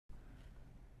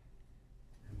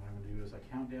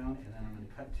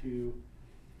cut to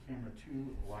camera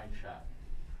 2, wide shot.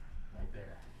 Right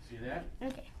there. See that?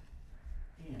 Okay.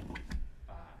 And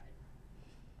 5.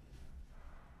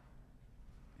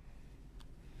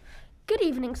 Good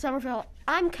evening, Somerville.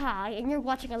 I'm Kai, and you're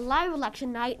watching a live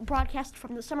election night broadcast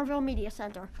from the Somerville Media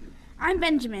Center. I'm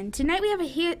Benjamin. Tonight we have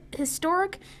a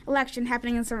historic election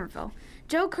happening in Somerville.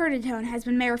 Joe Curtatone has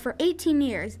been mayor for 18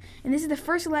 years, and this is the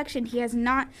first election he has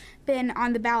not been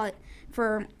on the ballot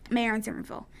for mayor in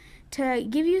Somerville. To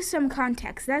give you some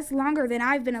context, that's longer than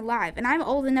I've been alive, and I'm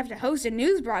old enough to host a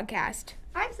news broadcast.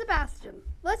 I'm Sebastian.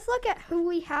 Let's look at who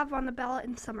we have on the ballot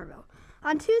in Somerville.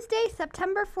 On Tuesday,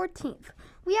 September 14th,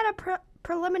 we had a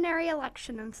preliminary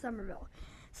election in Somerville.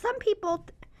 Some people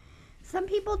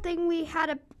think we had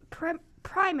a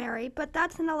primary, but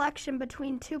that's an election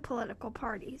between two political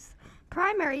parties.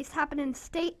 Primaries happen in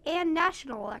state and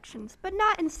national elections, but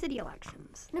not in city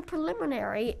elections. In a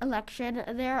preliminary election,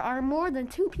 there are more than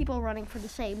 2 people running for the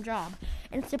same job.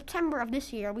 In September of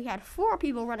this year, we had 4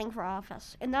 people running for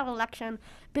office. In that election,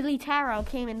 Billy Taro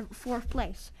came in 4th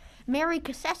place. Mary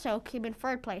Casesso came in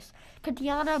 3rd place.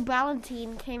 Katiana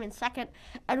Ballantine came in 2nd,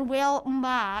 and Will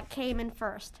Ma came in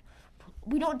 1st.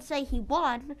 We don't say he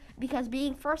won, because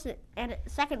being 1st and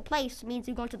 2nd place means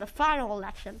you go to the final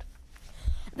election.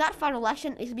 That final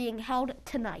election is being held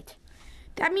tonight.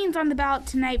 That means on the ballot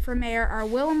tonight for mayor are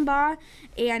Willem Baugh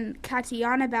and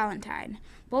Katiana Ballantine.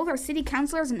 Both are city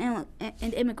councilors and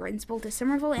immigrants, both to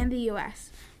Somerville and the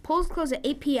U.S. Polls close at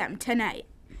 8 p.m. tonight.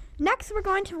 Next, we're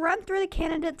going to run through the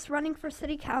candidates running for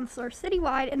city councilor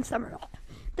citywide in Somerville.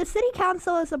 The city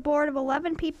council is a board of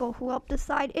 11 people who help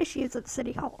decide issues at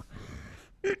City Hall.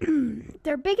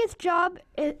 Their biggest job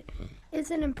is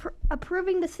in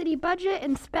approving the city budget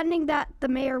and spending that the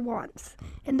mayor wants.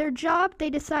 In their job,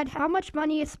 they decide how much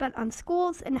money is spent on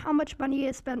schools and how much money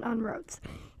is spent on roads,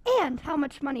 and how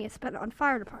much money is spent on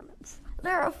fire departments.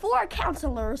 There are 4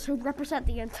 councilors who represent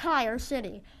the entire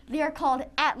city. They are called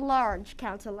at-large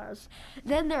councilors.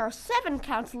 Then there are 7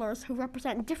 councilors who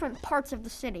represent different parts of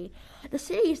the city. The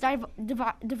city is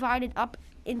divided up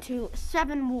into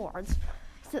 7 wards.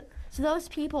 So those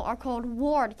people are called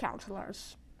ward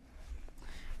councilors.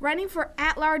 Running for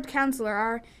at-large councilor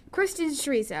are Kristen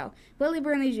Chorizo, Willie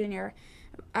Burnley Jr.,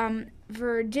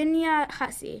 Virginia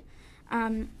Hussey,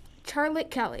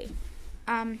 Charlotte Kelly,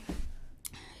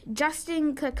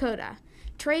 Justin Kokoda,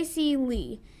 Tracy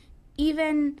Lee,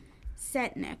 Evan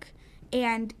Setnick,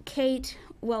 and Kate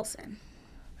Wilson.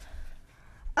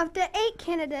 Of the 8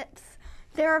 candidates,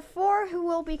 there are 4 who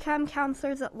will become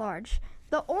councilors at large.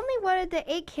 The only one of the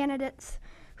 8 candidates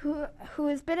who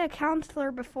has been a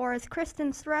councilor before is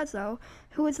Kristen Strezzo,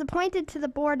 who was appointed to the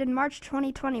board in March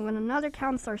 2020 when another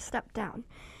councilor stepped down.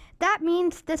 That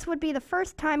means this would be the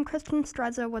first time Kristen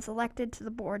Strezzo was elected to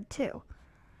the board, too.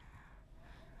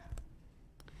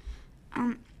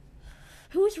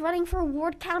 Who's running for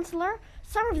ward councilor?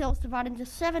 Somerville is divided into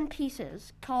 7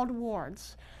 pieces called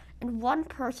wards, and 1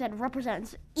 person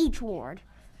represents each ward.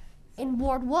 In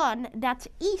Ward 1, that's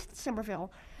East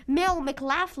Somerville, Mel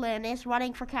McLaughlin is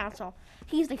running for council.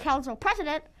 He's the council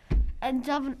president and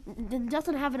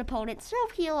doesn't have an opponent, so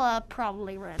he'll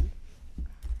probably win.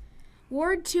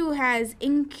 Ward 2 has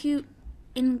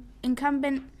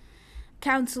incumbent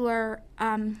councilor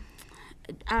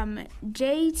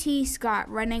J.T. Scott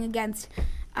running against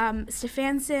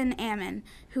Stephenson Ammon,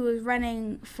 who is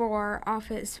running for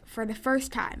office for the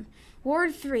first time.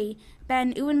 Ward 3,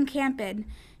 Ben Uwenkampen,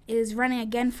 is running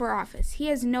again for office. He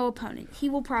has no opponent. He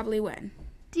will probably win.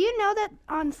 Do you know that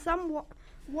on some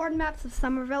ward maps of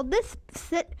Somerville, this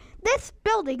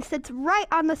building sits right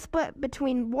on the split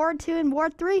between Ward 2 and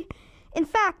Ward 3? In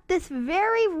fact, this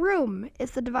very room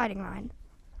is the dividing line.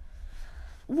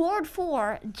 Ward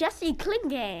 4, Jesse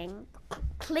Klingen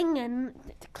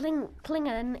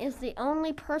is the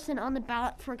only person on the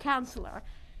ballot for councilor.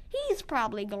 He's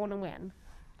probably going to win.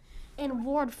 In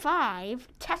Ward 5,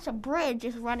 Tessa Bridge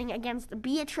is running against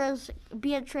Beatriz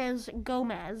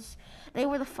Gomez. They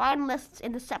were the finalists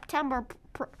in the September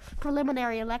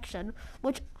preliminary election,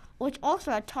 which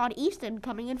also had Todd Easton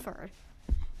coming in 3rd.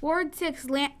 Ward 6,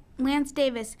 Lance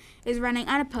Davis is running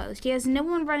unopposed. He has no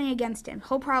one running against him.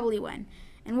 He'll probably win.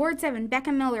 In Ward 7,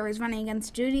 Becca Miller is running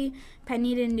against Judy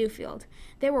Panetta Newfield.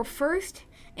 They were 1st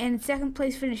and 2nd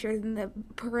place finishers in the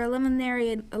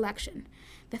preliminary election.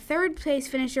 The 3rd place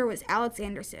finisher was Alex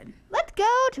Anderson. Let's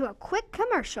go to a quick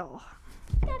commercial.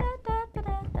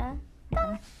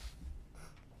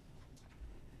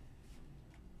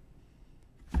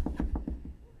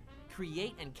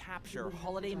 Create and capture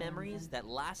holiday memories that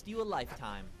last you a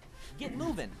lifetime. Get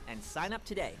moving and sign up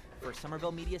today for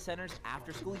Somerville Media Center's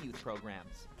after-school youth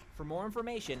programs. For more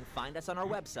information, find us on our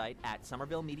website at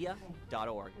somervillemedia.org. We're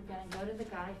going to go to the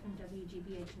guy from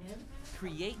WGBH News.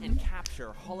 Create and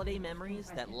capture holiday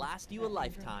memories that last you a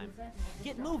lifetime.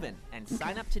 Get moving and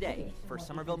sign up today for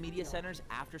Somerville Media Center's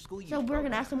after-school youth So we're program.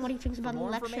 gonna ask him what he thinks about For the more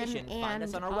election information, and find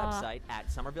us on our website at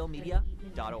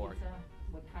somervillemedia.org.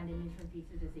 What kind of newsroom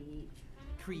pizza does he eat?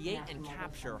 Create and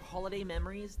capture holiday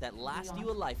memories that last you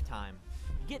a lifetime.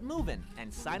 Get moving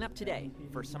and sign up today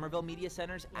for Somerville Media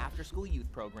Center's after-school youth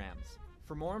programs.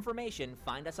 For more information,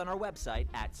 find us on our website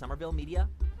at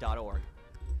somervillemedia.org.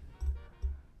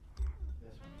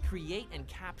 Create and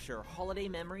capture holiday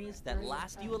memories that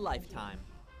last you a lifetime.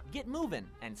 Get moving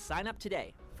and sign up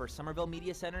today for Somerville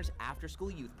Media Center's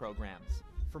after-school youth programs.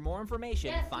 For more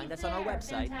information, Yes, find he's us on our there.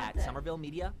 website at Fantastic.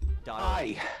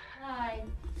 somervillemedia.org. Hi,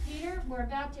 Peter. We're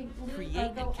about to Create go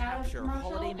and out of capture commercial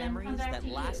holiday and come memories back that to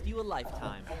last you a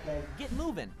lifetime. Get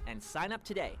moving and sign up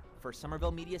today for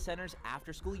Somerville Media Center's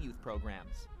after-school youth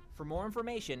programs. For more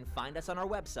information, find us on our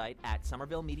website at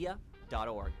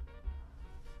somervillemedia.org.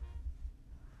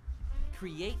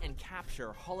 Create and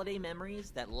capture holiday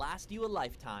memories that last you a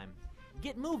lifetime.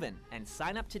 Get moving and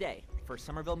sign up today for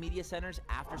Somerville Media Center's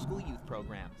after-school youth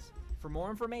programs. For more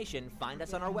information, find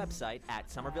us on our website at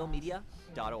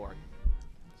somervillemedia.org.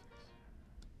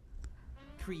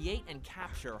 Create and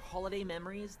capture holiday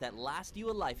memories that last you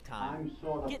a lifetime.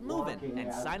 Get moving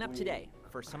and sign up today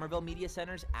for Somerville Media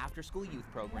Center's after-school youth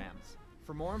programs.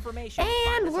 For more information,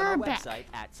 find And us on our we're back. website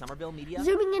at somervillemedia.org.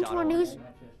 Zooming into our news.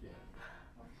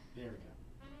 There we go.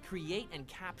 Create and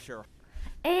capture.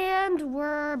 And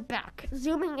we're back.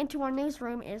 Zooming into our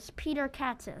newsroom is Peter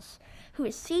Katzis, who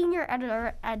is senior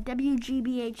editor at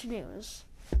WGBH News.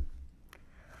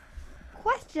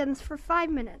 Questions for 5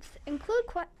 minutes. Include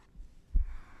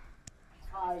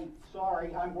Hi,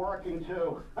 sorry, I'm working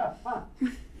too.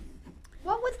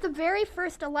 What was the very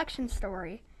first election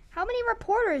story? How many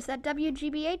reporters at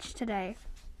WGBH today?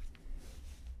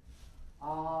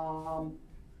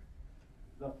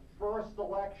 The first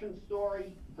election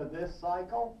story for this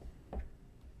cycle?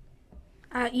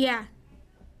 Yeah.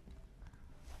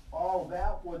 Oh,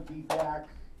 that would be back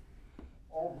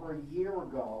over a year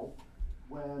ago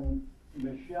when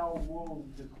Michelle Wu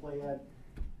declared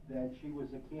that she was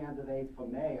a candidate for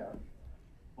mayor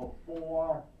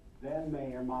before then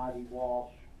Mayor Marty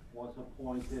Walsh was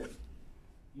appointed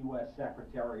U.S.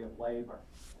 Secretary of Labor.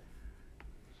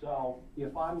 So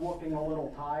if I'm looking a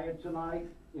little tired tonight,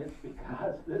 it's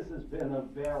because this has been a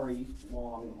very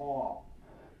long haul.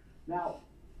 Now,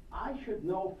 I should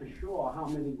know for sure how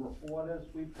many reporters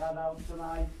we've cut out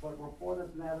tonight, but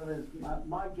reporters and editors,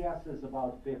 my guess is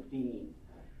about 15.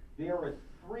 There are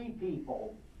 3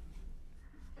 people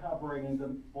covering the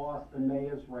Boston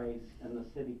mayor's race and the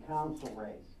city council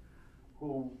race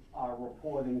who are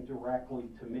reporting directly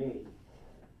to me.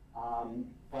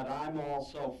 But I'm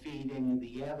also feeding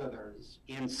the editors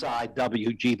inside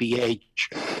WGBH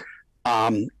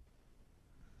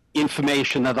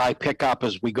information that I pick up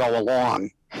as we go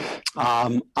along.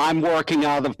 I'm working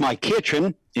out of my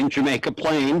kitchen in Jamaica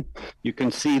Plain. You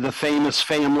can see the famous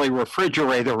family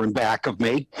refrigerator in back of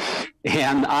me.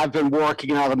 And I've been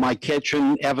working out of my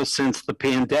kitchen ever since the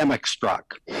pandemic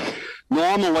struck.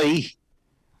 Normally,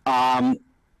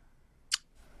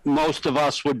 most of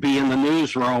us would be in the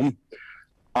newsroom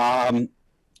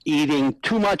eating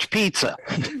too much pizza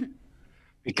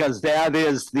because that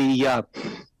is the,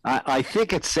 I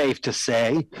think it's safe to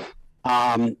say,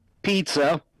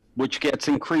 pizza, which gets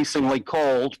increasingly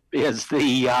cold, is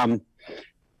the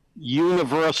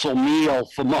universal meal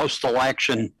for most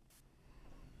elections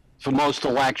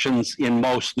in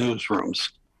most newsrooms.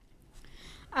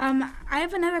 I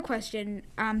have another question.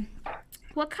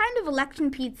 What kind of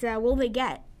election pizza will they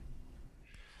get?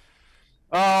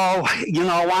 Oh, you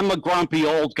know, I'm a grumpy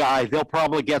old guy. They'll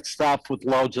probably get stuff with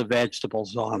loads of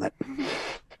vegetables on it.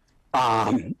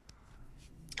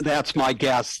 That's my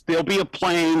guess. There'll be a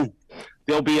plain,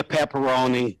 there'll be a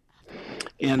pepperoni,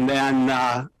 and then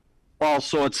all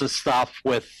sorts of stuff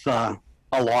with a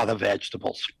lot of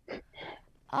vegetables.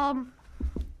 I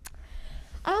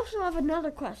also have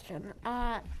another question.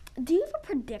 Do you have a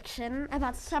prediction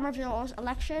about Somerville's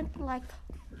election?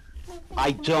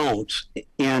 I don't.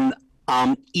 And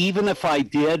even if I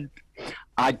did,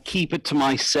 I'd keep it to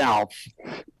myself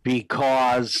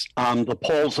because the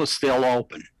polls are still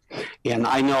open. And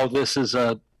I know this is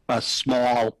a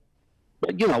small,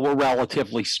 you know, a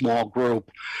relatively small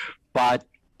group, but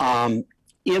in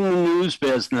the news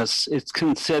business, it's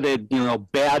considered, you know,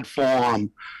 bad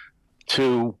form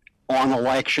to, on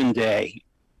election day,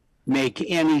 make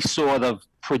any sort of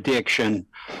prediction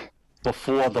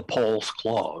before the polls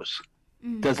close.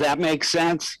 Does that make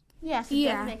sense? Yes, it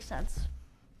Yeah. does make sense.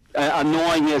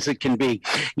 Annoying as it can be.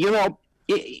 You know,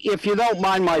 if you don't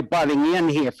mind my butting in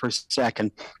here for a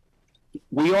second,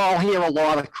 we all hear a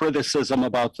lot of criticism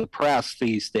about the press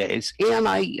these days, and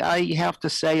I have to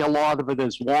say a lot of it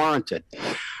is warranted.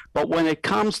 But when it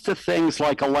comes to things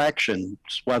like elections,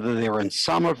 whether they're in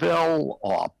Somerville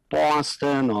or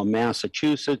Boston or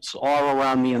Massachusetts or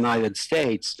around the United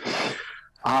States,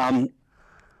 the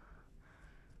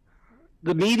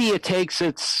media takes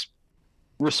its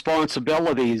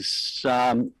responsibilities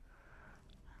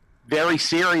very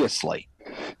seriously.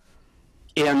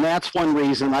 And that's one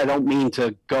reason, I don't mean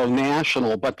to go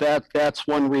national, but that's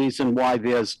one reason why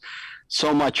there's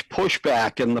so much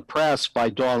pushback in the press by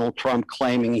Donald Trump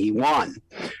claiming he won,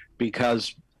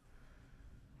 because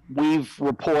we've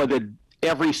reported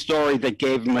every story that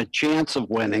gave him a chance of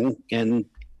winning, and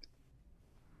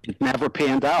it never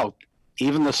panned out.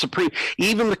 Even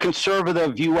the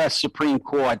conservative U.S. Supreme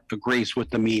Court agrees with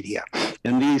the media,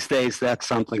 and these days that's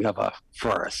something of a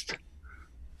first.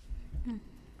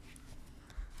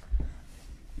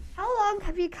 How long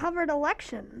have you covered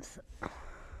elections?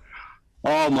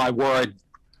 Oh my word!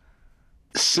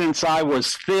 Since I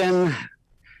was thin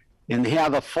and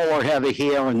had a fuller head of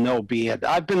hair and no beard,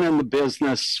 I've been in the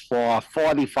business for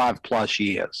 45 plus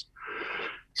years.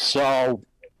 So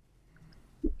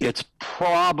it's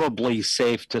probably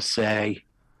safe to say,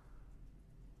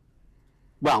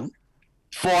 well,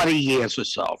 40 years or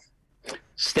so,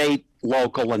 state,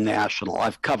 local, and national.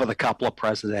 I've covered a couple of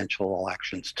presidential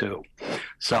elections too.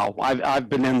 So I've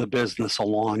been in the business a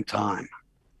long time.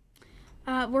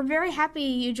 We're very happy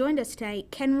you joined us today.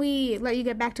 Can we let you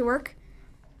get back to work?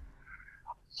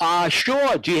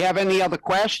 Sure. Do you have any other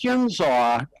questions or?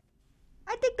 I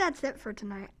think that's it for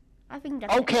tonight. I think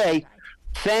that's Okay. it.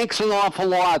 Thanks an awful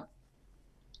lot,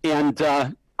 and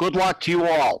good luck to you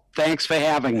all. Thanks for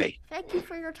having me. Thank you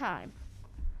for your time.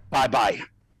 Bye-bye.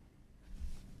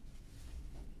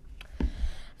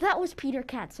 That was Peter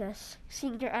Katzis,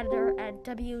 senior editor at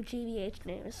WGBH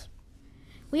News.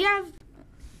 We have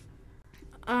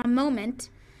a moment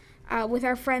with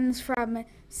our friends from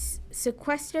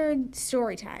Sequestered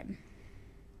Storytime.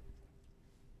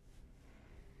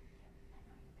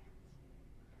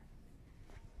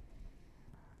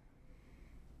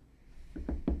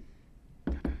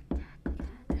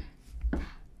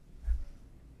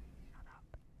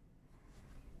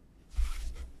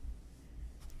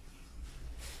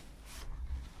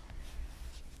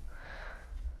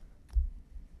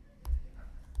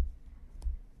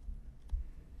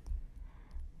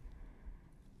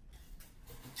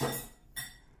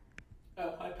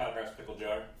 Hi, Powerhouse Pickle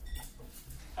Jar.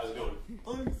 How's it going?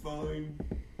 I'm fine.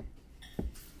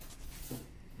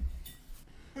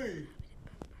 Hey,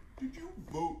 did you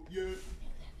vote yet?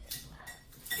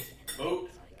 Vote?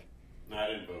 No, I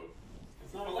didn't vote.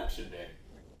 It's not election day.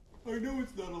 I know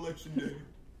it's not election day,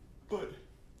 but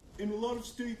in a lot of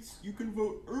states you can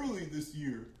vote early this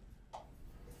year.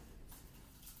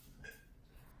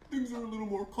 Things are a little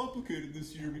more complicated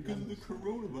this year because of the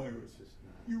coronavirus.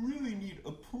 You really need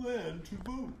a plan to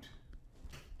vote.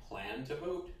 Plan to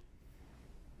vote?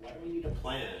 Why do we need a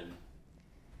plan?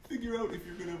 Figure out if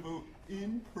you're going to vote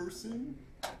in person,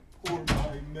 or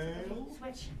by mail,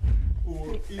 Switch.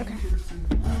 or in person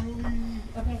early,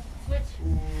 Okay, switch.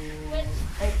 or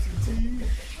absentee.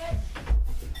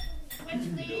 Switch,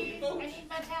 please. I need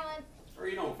my talent. Or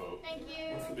you don't vote. Thank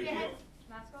you. What's the big Go ahead. deal?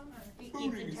 Mask on? It's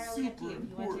Voting is entirely up to super you. You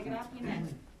want to take it off? You may.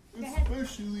 important, Go ahead.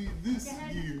 especially this Go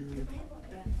ahead. year.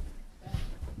 Okay.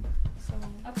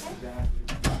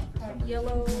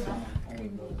 Yellow.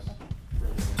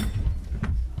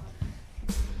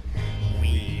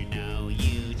 We know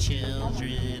you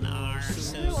children are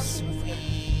so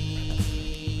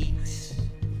sweet,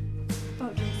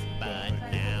 but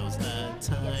now's the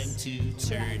time to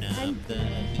turn up the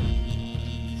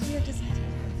heat.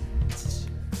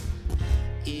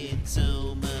 It's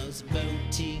almost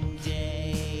voting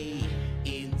day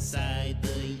inside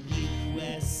the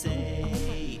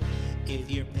USA. If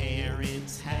your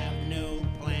parents have no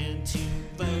plan to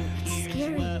vote,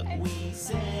 here's what we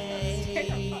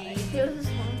say.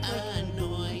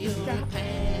 Annoy your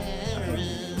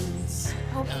parents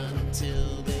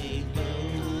until they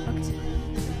vote.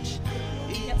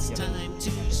 It's time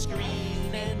to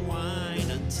scream and whine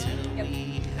until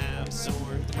we have sore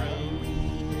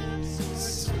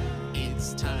throats.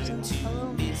 It's time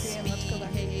to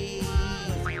misbehave.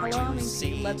 Hello, to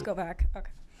say let's go back.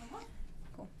 Okay.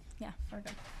 Cool. Yeah, we're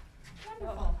good.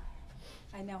 Wonderful.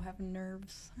 I now have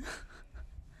nerves. Do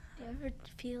you ever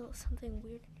feel something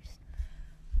weird in your stomach?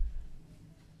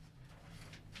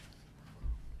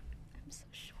 I'm so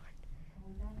short.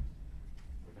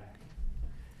 We're back.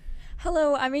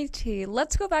 Hello, I'm E.T.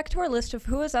 Let's go back to our list of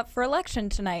who is up for election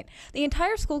tonight. The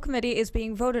entire school committee is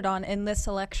being voted on in this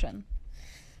election.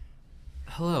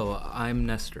 Hello, I'm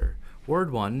Nestor.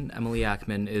 Ward 1, Emily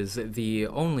Ackman, is the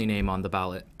only name on the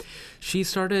ballot. She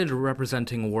started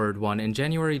representing Ward 1 in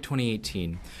January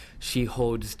 2018. She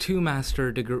holds 2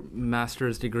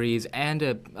 master's degrees and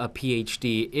a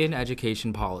PhD in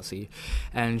education policy,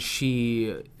 and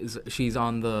she's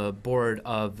on the board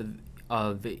of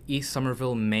East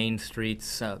Somerville Main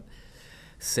Streets.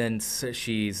 Since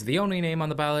she's the only name on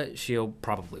the ballot, she'll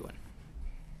probably win.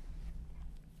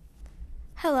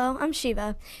 Hello, I'm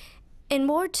Shiva. In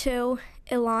Ward 2,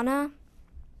 Ilana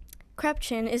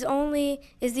Krepchin is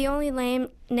the only name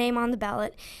on the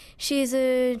ballot. She's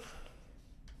a...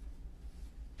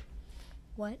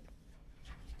 What?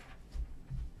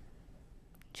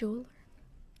 Jeweler? Yeah.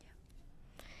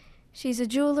 She's a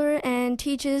jeweler and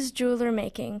teaches jewelry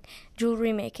making.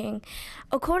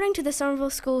 According to the Somerville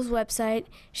School's website,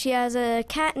 she has a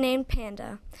cat named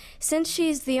Panda. Since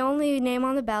she's the only name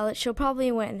on the ballot, she'll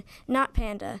probably win, not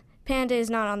Panda. Panda is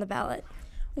not on the ballot.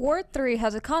 Ward 3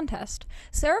 has a contest.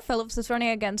 Sarah Phillips is running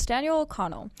against Daniel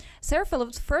O'Connell. Sarah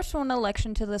Phillips first won an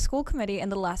election to the school committee in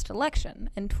the last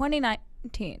election, in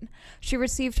 2019. She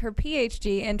received her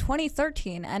PhD in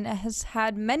 2013 and has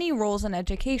had many roles in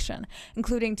education,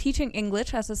 including teaching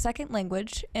English as a second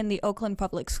language in the Oakland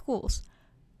Public Schools.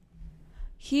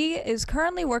 He is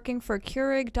currently working for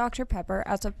Keurig Dr. Pepper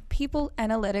as a people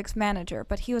analytics manager,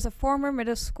 but he was a former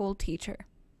middle school teacher.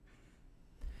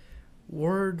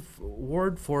 Ward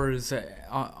 4's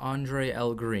Andre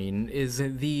L. Green is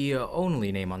the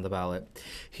only name on the ballot.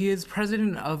 He is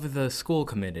president of the school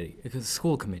committee,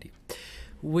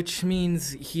 which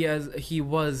means he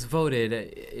was voted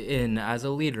in as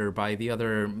a leader by the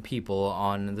other people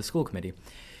on the school committee.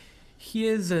 He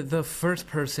is the first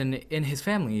person in his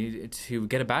family to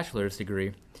get a bachelor's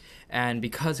degree, and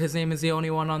because his name is the only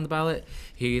one on the ballot,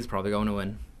 he's probably going to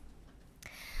win.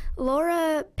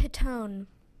 Laura Pitone.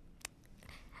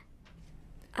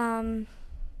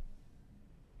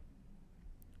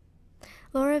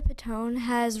 Laura Pitone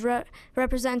has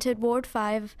represented Ward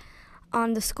 5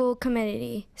 on the school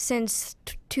committee since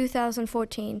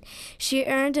 2014. She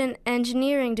earned an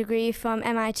engineering degree from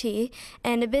MIT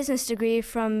and a business degree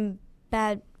from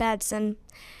Babson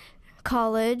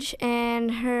College,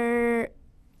 and hers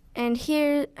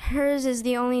is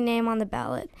the only name on the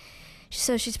ballot,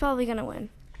 so she's probably going to win.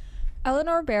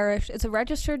 Eleanor Barish is a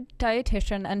registered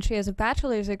dietitian, and she has a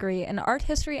bachelor's degree in art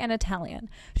history and Italian.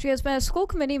 She has been a school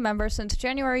committee member since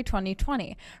January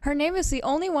 2020. Her name is the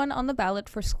only one on the ballot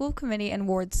for school committee in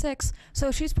Ward 6,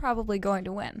 so she's probably going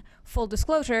to win. Full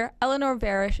disclosure, Eleanor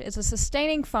Barish is a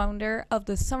sustaining founder of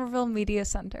the Somerville Media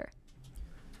Center.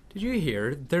 Did you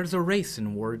hear? There's a race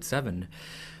in Ward 7.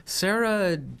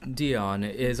 Sarah Dion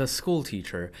is a school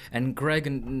teacher, and Greg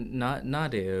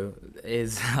Nadeau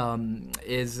is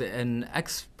an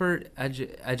expert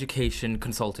education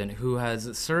consultant who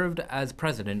has served as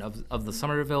president of the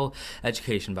Somerville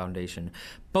Education Foundation.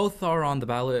 Both are on the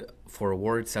ballot for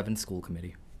Ward 7 school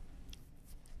committee.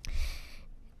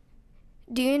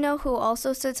 Do you know who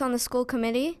also sits on the school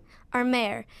committee? Our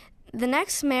mayor. The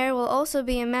next mayor will also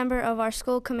be a member of our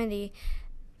school committee.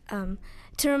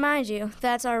 To remind you,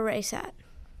 that's our race at.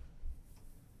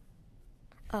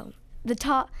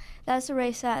 That's the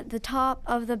race at the top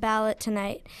of the ballot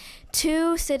tonight.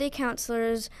 Two city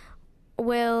councilors,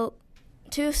 Will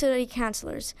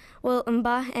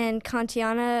Mba and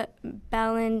Kantiana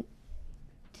Valentine.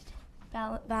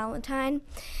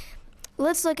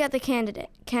 Let's look at the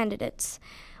candidates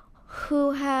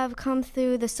who have come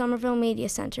through the Somerville Media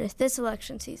Center this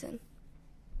election season.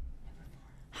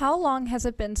 How long has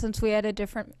it been since we had a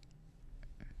different...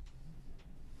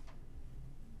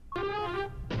 You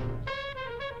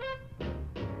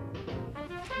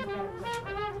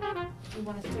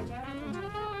want to switch out?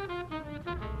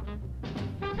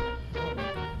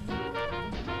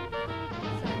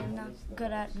 Sorry, I'm not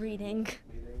good at reading.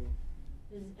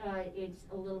 It's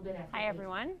a little bit. Hi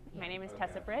everyone, my name is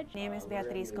Tessa Bridge. My name is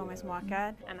Beatriz Gomez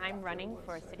Muacad, and I'm running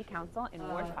for City Council in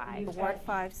Ward 5. The Ward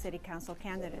 5 City Council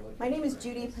candidate. My name is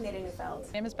Judy Pineda-Neufeld.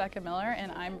 My name is Becca Miller,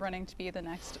 and I'm running to be the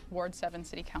next Ward 7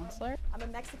 City Councilor. I'm a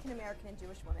Mexican-American and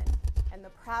Jewish woman, and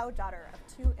the proud daughter of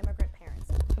 2 immigrant parents.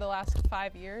 For the last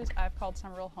 5 years, I've called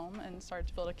Somerville home and started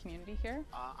to build a community here.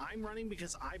 I'm running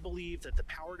because I believe that the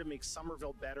power to make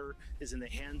Somerville better is in the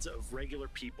hands of regular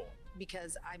people.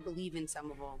 Because I believe in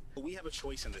Somerville. We have a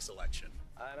choice in this election.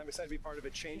 And I'm excited to be part of a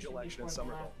change election in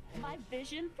Somerville. My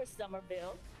vision for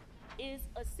Somerville is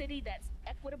a city that's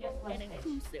equitable and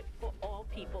inclusive for all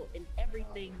people in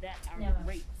everything that our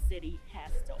great city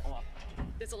has to offer.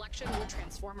 This election will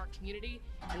transform our community,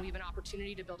 and we have an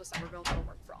opportunity to build a Somerville that will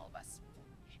work for all of us.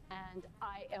 And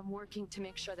I am working to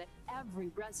make sure that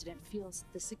every resident feels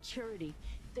the security,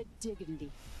 the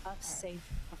dignity of safe,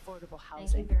 affordable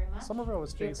housing. Somerville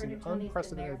is facing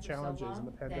unprecedented challenges in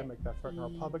the pandemic that threaten our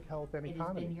public health and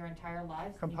economy,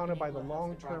 compounded by the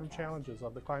long-term challenges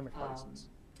of the climate crisis.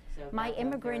 My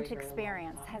immigrant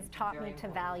experience has taught me to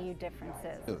value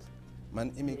differences. I'm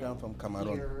an immigrant from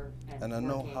Cameroon, and I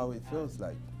know how it feels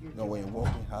like, when you're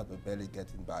working hard but barely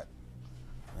getting by.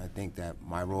 I think that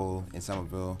my role in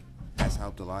Somerville has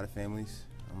helped a lot of families.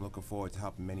 I'm looking forward to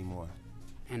helping many more.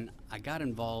 And I got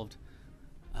involved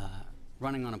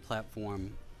running on a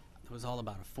platform that was all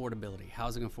about affordability,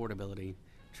 housing affordability,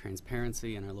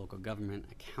 transparency in our local government,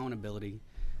 accountability,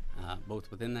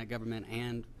 both within that government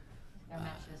and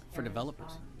for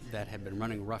developers that have been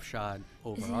running roughshod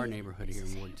over our neighborhood here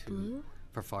in Ward 2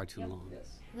 for far too long.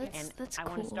 That's I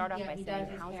want to start off by saying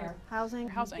housing.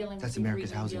 That's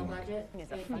America's housing market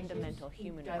is a fundamental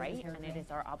human right, and it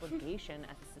is our obligation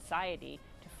as a society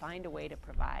to find a way to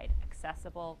provide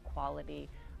accessible, quality,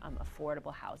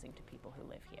 affordable housing to people who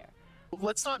live here.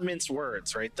 Let's not mince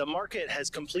words, right? The market has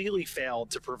completely failed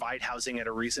to provide housing at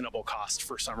a reasonable cost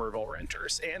for Somerville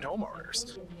renters and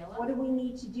homeowners. What do we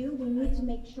need to do? We need to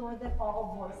make sure that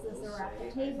all voices are at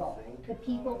the table. The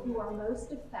people who are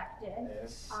most affected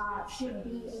should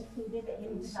be included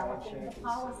in developing the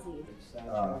policies.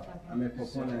 I'm a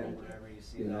proponent,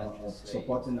 of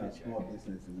supporting our small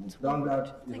businesses. We've done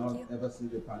that, ever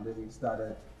since the pandemic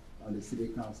started on the city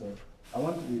council. I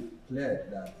want to be clear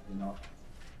that,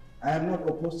 I am not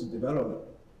opposed to development,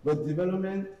 but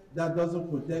development that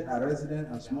doesn't protect our residents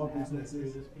and small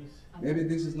businesses, maybe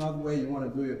this is not where you want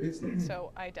to do your business.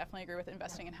 So I definitely agree with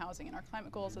investing in housing in our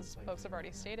climate goals, as folks have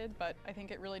already stated, but I think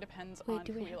it really depends on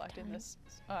who we elect in this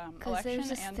election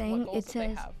and what goals that they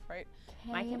have, right?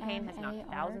 My campaign has knocked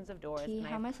thousands of doors, and I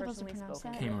have personally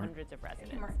spoken to hundreds of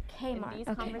residents. In these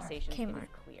conversations, it is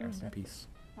clear. Rest in peace.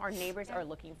 Our neighbors are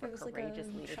looking for courageous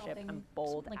leadership and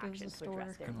bold action to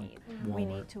address their needs. We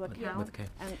need to account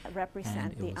and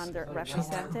represent the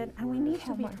underrepresented, and we need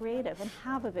to be creative and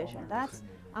have a vision.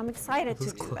 I'm excited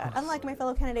to do that. Unlike my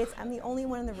fellow candidates, I'm the only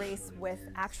one in the race with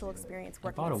actual experience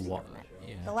working in city government.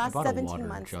 The last 17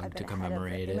 months, I've been head of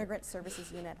the Immigrant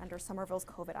Services Unit under Somerville's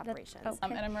COVID operations.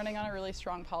 And I'm running on a really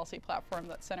strong policy platform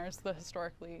that centers the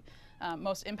historically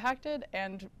most impacted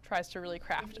and tries to really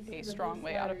craft a strong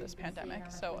way out of this pandemic.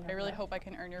 So I really hope I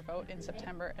can earn your vote in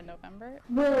September and November.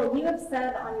 Will, you have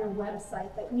said on your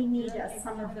website that we need a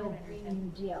Somerville Green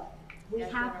New Deal. We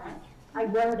have one. I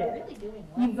wrote it.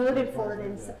 You voted for it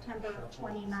in September of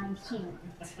 2019.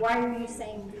 Why are you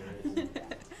saying we need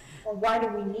one? Or why do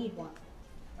we need one?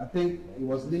 I think it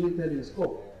was limited in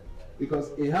scope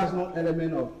because it has no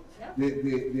element of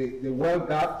the wealth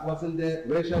gap wasn't there,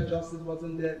 racial justice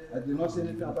wasn't there. I did not say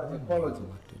anything about equality.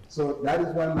 So that is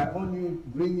why my own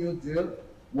Green New Deal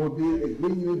will be a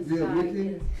Green New Deal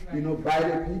written, by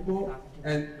the people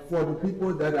and for the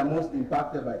people that are most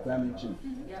impacted by climate change.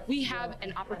 We have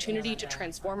an opportunity to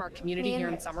transform our community here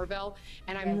in Somerville,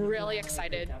 and I'm really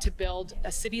excited to build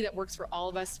a city that works for all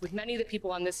of us, with many of the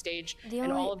people on this stage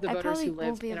and all of the voters who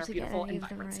live in our beautiful and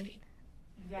vibrant city.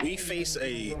 We face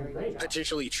a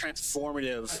potentially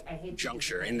transformative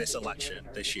juncture in this election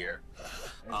this year.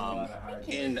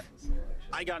 And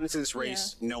I got into this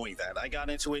race knowing that. I got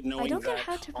into it knowing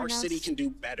that our city can do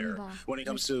better when it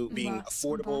comes to being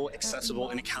affordable, accessible,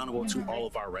 and accountable to all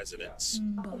of our residents.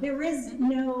 There is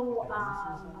no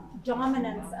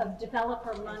dominance of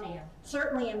developer money,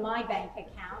 certainly in my bank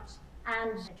account.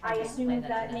 And I assume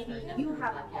that maybe you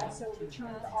haven't also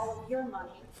returned all of your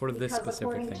money. For this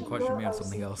specific thing, question me on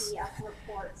something else.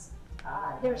 Reports,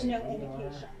 there's no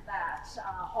indication that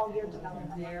all your development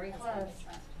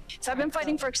is So I've been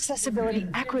fighting for accessibility,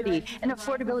 equity, and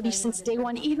affordability since day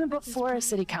one, even before a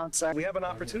city councilor. We have an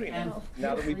opportunity.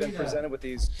 Now that we've been presented with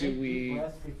these, do we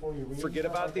forget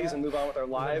about these and move on with our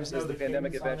lives as the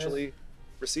pandemic eventually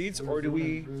recedes, or do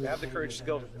we have the courage to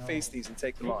go face these and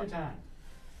take them on?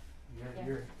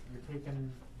 You're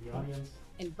taking the audience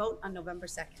And vote on November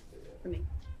 2nd for me.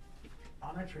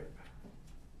 on a trip.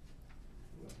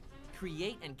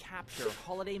 Create and capture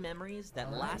holiday memories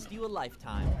that last you a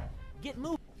lifetime. Get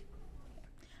moving.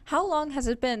 How long has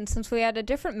it been since we had a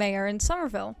different mayor in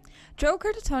Somerville? Joe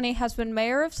Curtatone has been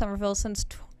mayor of Somerville since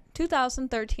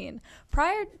 2013.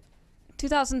 Prior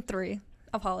 2003,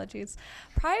 Apologies.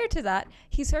 Prior to that,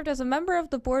 he served as a member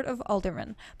of the Board of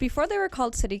Aldermen. Before they were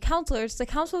called city councilors, the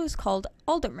council was called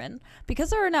aldermen. Because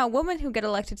there are now women who get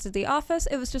elected to the office,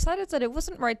 it was decided that it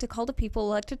wasn't right to call the people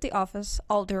elected to the office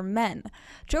aldermen.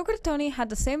 Joe Curtatone had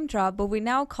the same job, but we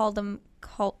now call them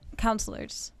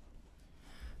councilors.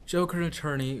 Joe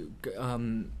Curtatone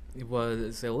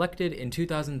was elected in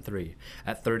 2003.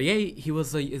 At 38, he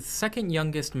was the second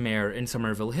youngest mayor in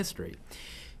Somerville history.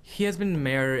 He has been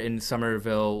mayor in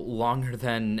Somerville longer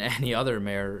than any other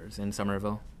mayors in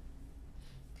Somerville.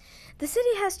 The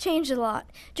city has changed a lot.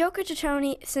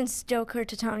 Since Joe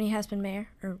Curtatone has been mayor,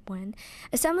 or when,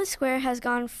 Assembly Square has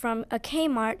gone from a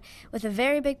Kmart with a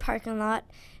very big parking lot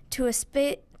to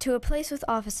a place with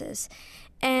offices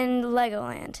and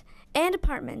Legoland and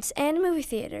apartments and a movie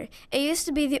theater. It used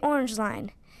to be the Orange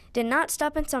Line. Did not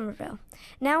stop in Somerville.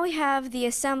 Now we have the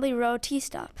Assembly Row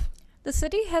T-stop. The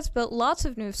city has built lots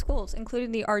of new schools,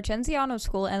 including the Argenziano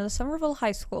School and the Somerville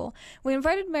High School. We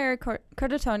invited Mayor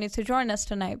Curtatone to join us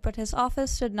tonight, but his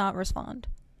office did not respond.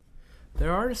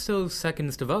 There are still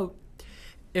seconds to vote.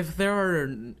 If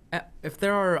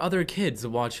there are other kids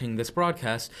watching this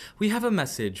broadcast, we have a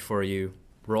message for you.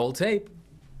 Roll tape.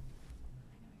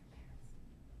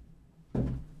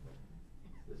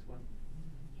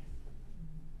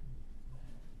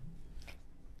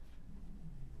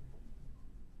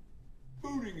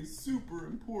 Voting is super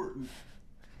important,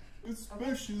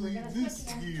 especially this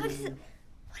year.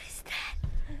 What is that?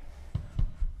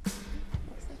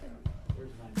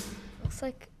 Looks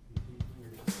like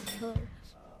killers.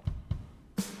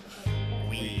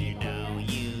 We know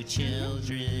you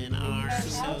children are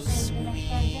so sweet,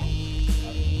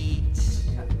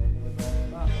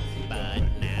 but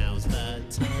now's the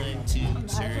time to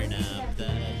turn up the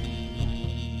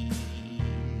heat.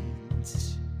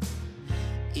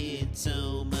 It's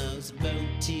almost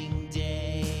voting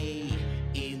day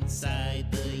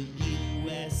inside the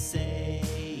USA.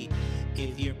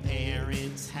 If your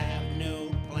parents have no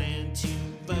plan to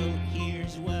vote,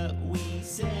 here's what we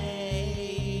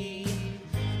say.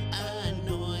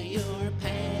 Annoy your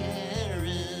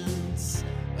parents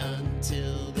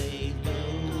until they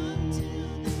vote.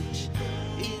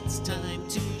 It's time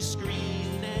to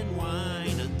scream and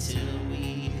whine until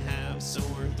we have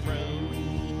sore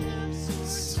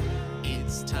throats.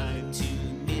 It's time to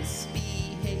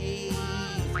misbehave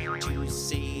to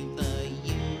save the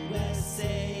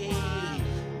USA.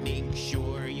 Make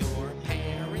sure your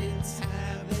parents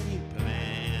have a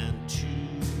plan to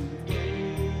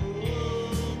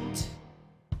vote.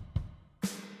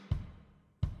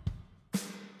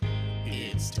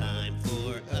 It's time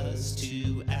for us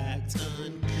to act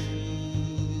uncouth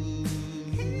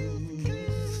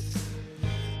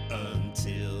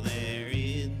until they're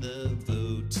in the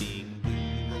voting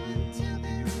booth.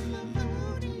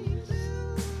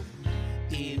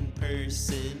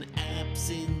 In-person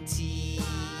absentee,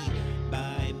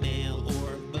 by mail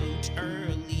or vote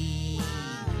early.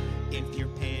 If your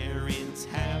parents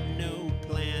have no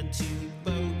plan to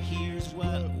vote, here's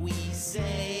what we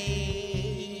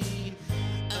say.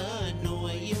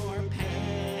 Annoy your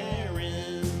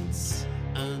parents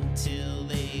until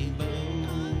they vote.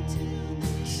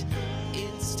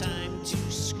 It's time to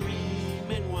scream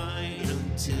and whine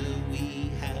until we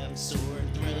have sore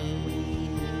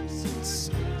throats.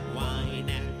 Whine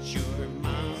at your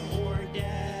mom or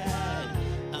dad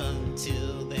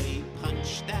until they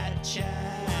punch that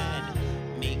Chad.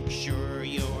 Make sure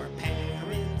your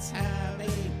parents have a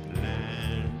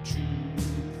plan to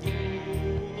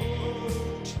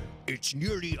vote. It's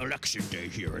nearly election day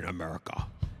here in America,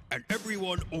 and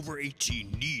everyone over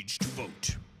 18 needs to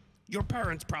vote. Your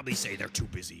parents probably say they're too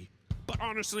busy, but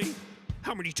honestly,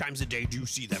 how many times a day do you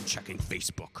see them checking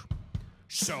Facebook?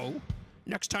 So,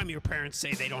 next time your parents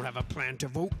say they don't have a plan to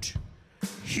vote,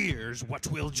 here's what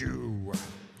we'll do.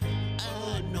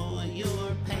 Annoy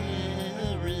your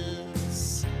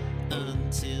parents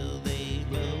until they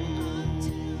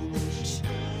vote.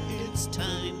 It's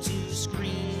time to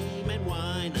scream and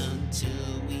whine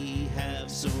until we have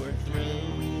sore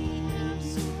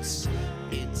throats.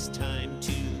 It's time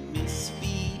to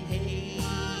misbehave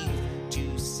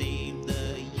to save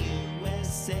the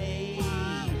USA.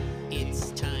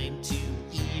 It's time to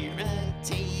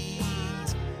irritate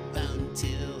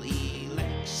until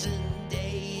election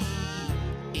day.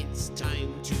 It's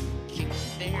time to kick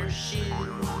their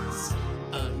shins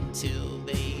until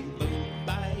they vote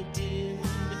Biden.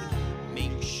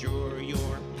 Make sure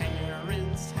your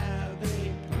parents have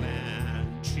a plan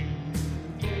to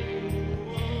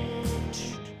vote.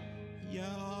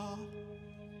 Yeah.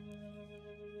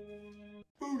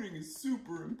 Voting is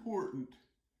super important,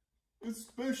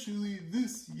 especially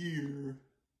this year.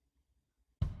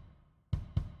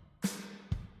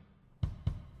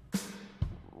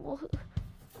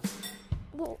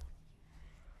 Well,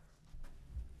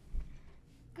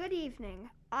 good evening.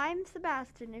 I'm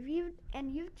Sebastian,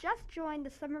 and you've just joined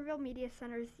the Somerville Media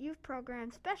Center's youth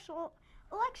program special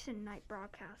election night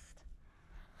broadcast.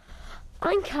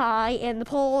 I'm Kai, and the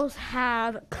polls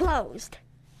have closed.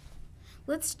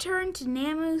 Let's turn to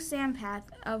Namu Sampath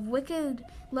of Wicked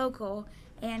Local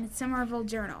and Somerville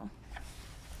Journal.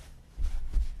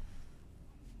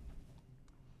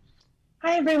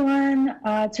 Hi, everyone.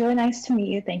 It's really nice to meet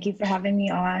you. Thank you for having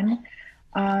me on.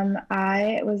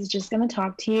 I was just going to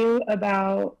talk to you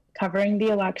about covering the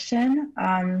election.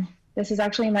 This is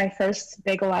actually my first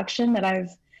big election that I've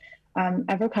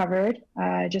ever covered.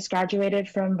 I just graduated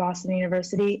from Boston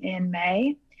University in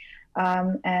May,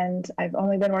 and I've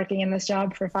only been working in this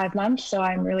job for 5 months, so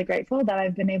I'm really grateful that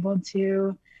I've been able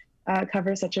to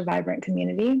cover such a vibrant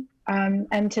community.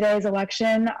 And today's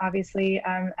election, obviously,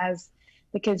 as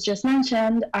the kids just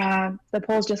mentioned, the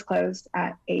polls just closed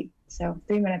at 8, so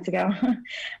 3 minutes ago.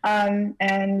 I'm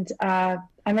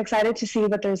excited to see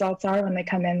what the results are when they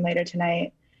come in later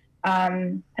tonight.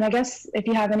 And I guess if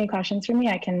you have any questions for me,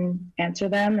 I can answer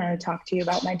them or talk to you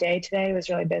about my day today. It was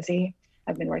really busy.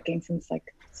 I've been working since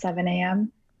like 7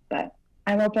 a.m., but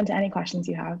I'm open to any questions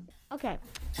you have. Okay,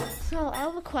 so I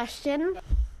have a question.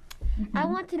 I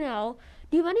want to know,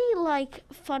 do you have any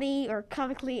funny or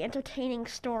comically entertaining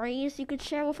stories you could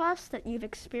share with us that you've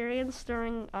experienced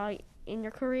during in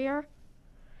your career?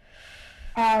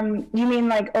 You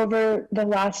mean over the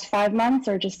last 5 months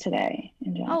or just today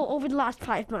in general? Oh, over the last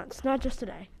 5 months, not just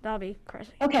today. That'll be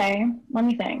crazy. Okay, let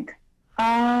me think.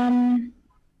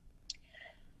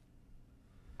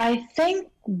 I think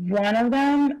one of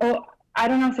them, I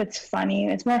don't know if it's funny.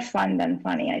 It's more fun than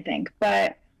funny, I think.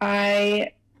 But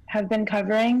I have been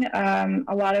covering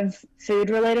a lot of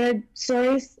food-related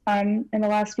stories in the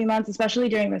last few months, especially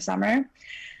during the summer.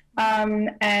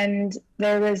 And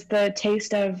there was the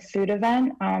Taste of Food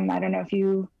event. I don't know if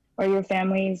you or your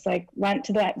families went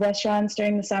to the restaurants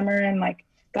during the summer and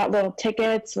got little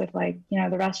tickets with the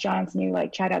restaurants, and you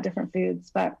tried out different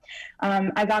foods. But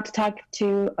I got to talk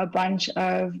to a bunch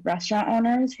of restaurant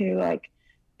owners who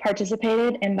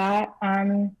participated in that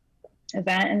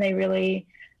event, and they really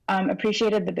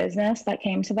appreciated the business that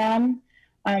came to them.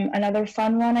 Another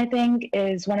fun one, I think,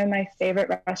 is one of my favorite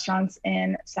restaurants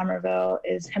in Somerville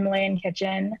is Himalayan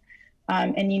Kitchen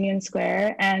in Union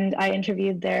Square, and I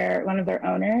interviewed one of their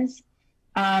owners,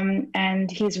 and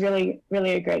he's really,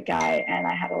 really a great guy, and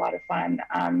I had a lot of fun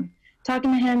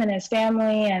talking to him and his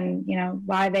family, and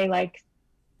why they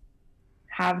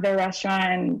have their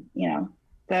restaurant, and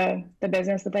the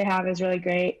business that they have is really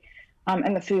great,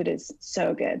 and the food is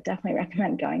so good. Definitely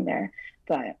recommend going there.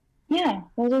 But yeah,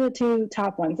 those are the 2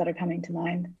 top ones that are coming to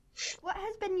mind. What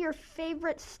has been your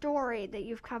favorite story that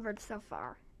you've covered so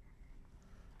far?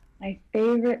 My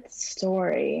favorite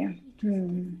story?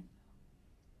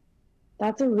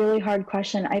 That's a really hard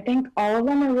question. I think all of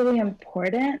them are really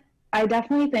important. I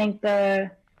definitely think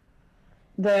the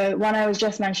one I was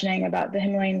just mentioning about the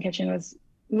Himalayan Kitchen was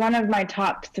one of my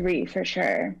top 3 for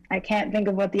sure. I can't think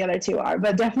of what the other 2 are,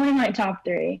 but definitely my top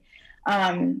 3.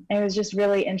 It was just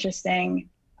really interesting.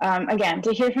 Again,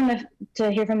 to hear from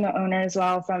the owner as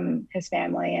well, from his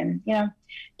family, and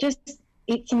just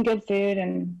eat some good food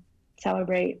and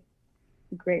celebrate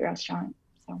a great restaurant.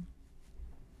 So,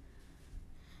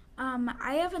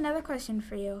 I have another question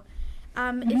for you.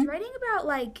 Is writing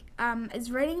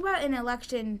about an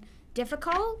election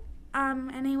difficult?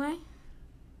 Anyway.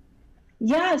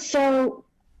 Yeah. So,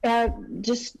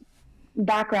 just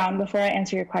background before I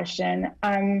answer your question.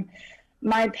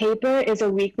 My paper is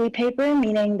a weekly paper,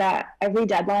 meaning that every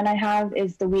deadline I have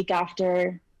is the week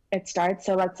after it starts.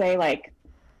 So let's say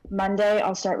Monday,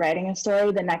 I'll start writing a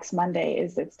story. The next Monday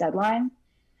is its deadline.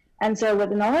 And so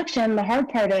with an election, the hard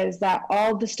part is that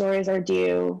all the stories are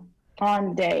due on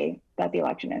the day that the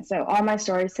election is. So all my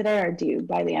stories today are due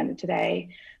by the end of today.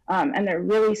 And they're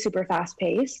really super fast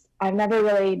paced. I've never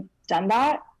really done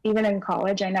that. Even in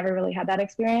college, I never really had that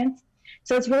experience.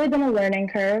 So it's really been a learning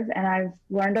curve, and I've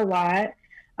learned a lot.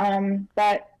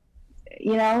 But,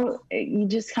 you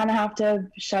just kind of have to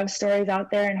shove stories out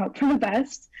there and hope for the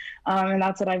best. And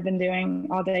that's what I've been doing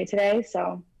all day today.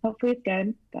 So hopefully it's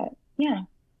good. But, yeah.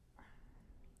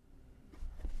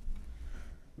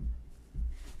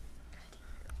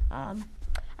 I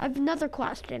have another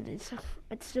question.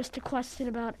 It's just a question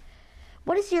about,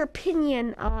 what is your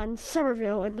opinion on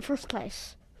Somerville in the first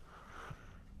place?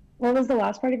 What was the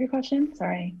last part of your question?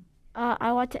 Sorry.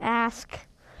 I want to ask,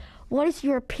 what is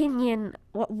your opinion?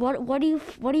 What do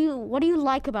you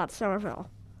like about Somerville?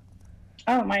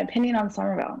 Oh, my opinion on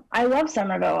Somerville. I love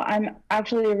Somerville. I'm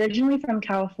actually originally from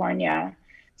California,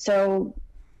 so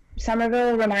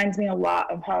Somerville reminds me a lot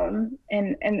of home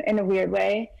in a weird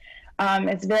way.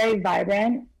 It's very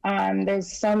vibrant.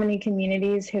 There's so many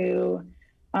communities who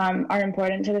are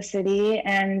important to the city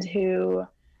and who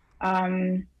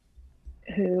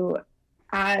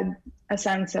add a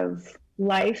sense of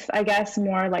life, I guess,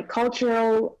 more like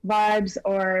cultural vibes,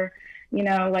 or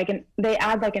they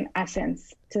add like an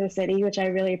essence to the city, which I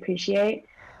really appreciate.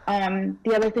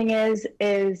 The other thing is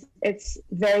it's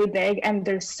very big, and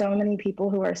there's so many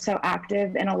people who are so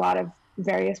active in a lot of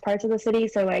various parts of the city.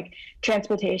 So like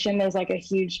transportation, there's like a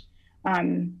huge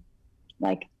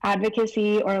like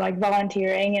advocacy or like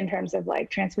volunteering in terms of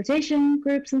like transportation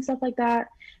groups and stuff like that.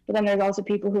 But then there's also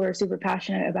people who are super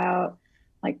passionate about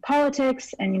like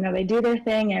politics, and they do their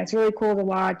thing, and it's really cool to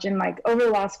watch. And like over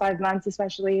the last 5 months,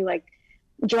 especially like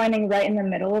joining right in the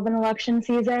middle of an election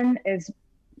season,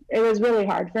 it was really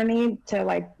hard for me to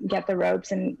like get the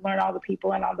ropes and learn all the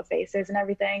people and all the faces and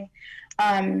everything.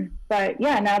 But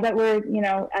yeah, now that we're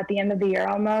at the end of the year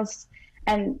almost,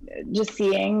 and just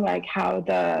seeing like how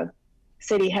the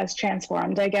city has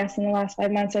transformed, I guess, in the last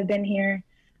 5 months I've been here,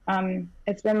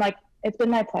 it's been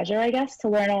my pleasure, I guess, to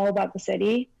learn all about the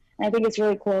city. And I think it's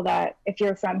really cool that if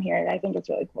you're from here, I think it's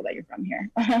really cool that you're from here.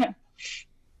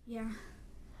 Yeah.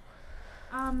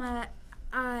 I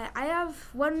have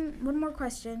one more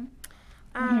question.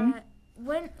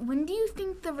 When do you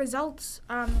think the results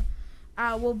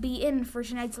will be in for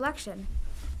tonight's election?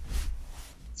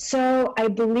 So I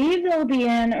believe they'll be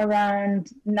in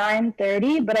around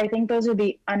 9:30, but I think those would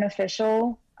be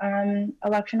unofficial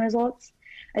election results.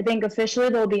 I think officially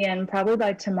they'll be in probably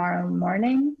by tomorrow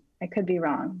morning. I could be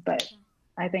wrong, but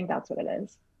I think that's what it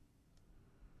is.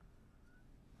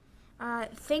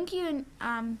 Thank you,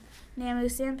 Namu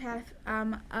Sampath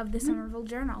of the Somerville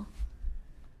Journal.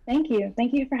 Thank you.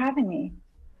 Thank you for having me.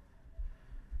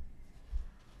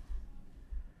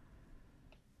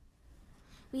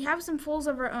 We have some polls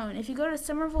of our own. If you go to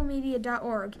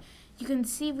somervillemedia.org, you can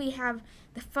see we have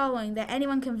the following that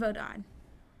anyone can vote on.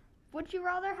 Would you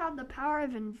rather have the power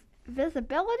of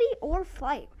invisibility or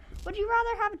flight? Would you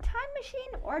rather have a time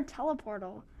machine or a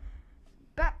teleportal?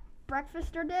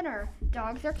 Breakfast or dinner?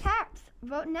 Dogs or cats?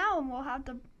 Vote now and we'll have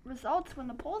the results when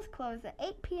the polls close at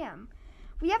 8 p.m.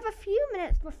 We have a few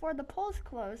minutes before the polls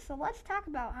close, so let's talk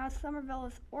about how Somerville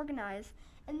is organized,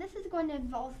 and this is going to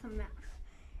involve some math.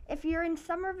 If you're in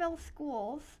Somerville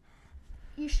schools,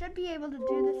 you should be able to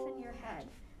do this in your head.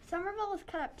 Somerville is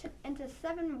cut up into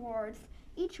 7 wards.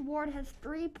 Each ward has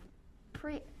 3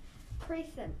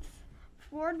 precincts.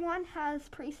 Ward 1 has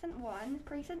Precinct 1,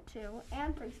 Precinct 2,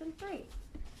 and Precinct 3.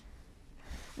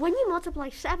 When you multiply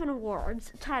 7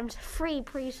 wards times 3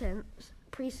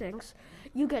 precincts,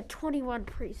 you get 21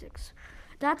 precincts.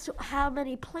 That's how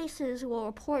many places will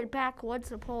report back once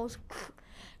the polls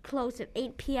close at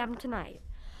 8 p.m. tonight.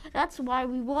 That's why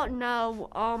we won't know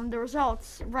the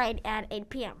results right at 8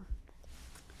 p.m.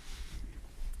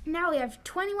 Now we have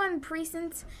 21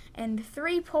 precincts and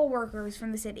 3 poll workers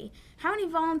from the city. How many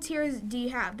volunteers do you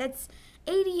have? That's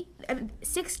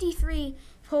 63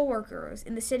 poll workers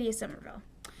in the city of Somerville.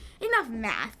 Enough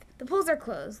math. The polls are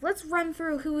closed. Let's run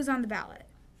through who is on the ballot.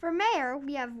 For mayor,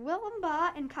 we have Willem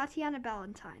Baugh and Katiana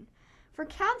Ballantyne. For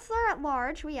councilor at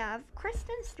large, we have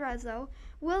Kristen Strezzo,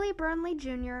 Willie Burnley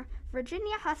Jr.,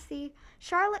 Virginia Hussey,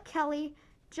 Charlotte Kelly,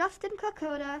 Justin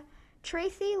Kokoda,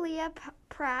 Tracy Leah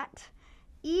Pratt,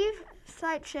 Eve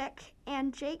Seichik,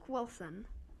 and Jake Wilson.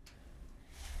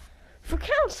 For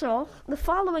council, the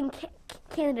following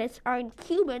candidates are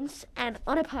incumbents and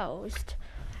unopposed.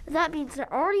 That means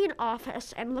they're already in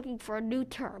office and looking for a new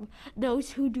term.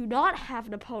 Those who do not have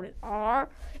an opponent are,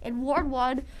 in Ward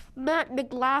 1, Matt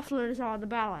McLaughlin is on the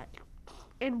ballot.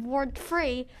 In Ward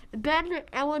 3, Ben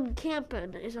Ellen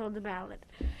Campen is on the ballot.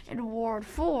 In Ward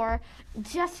 4,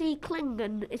 Jesse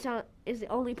Klingman is the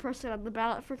only person on the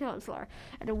ballot for councilor.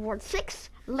 And in Ward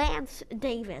 6, Lance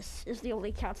Davis is the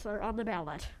only councilor on the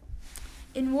ballot.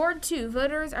 In Ward 2,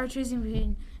 voters are choosing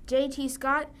between J.T.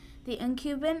 Scott, the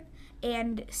incumbent,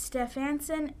 and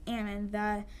Stefanson Ammon,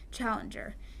 the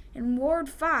challenger. In Ward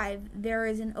 5, there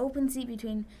is an open seat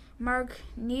between Mark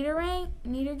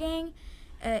Niedergang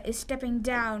is stepping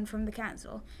down from the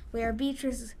council, where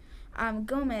Beatrice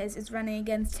Gomez is running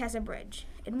against Tessa Bridge.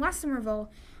 In West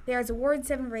Somerville, there is a Ward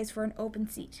 7 race for an open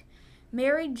seat.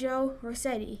 Mary Jo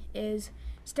Rossetti is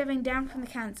stepping down from the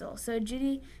council, so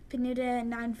Judy Pinuda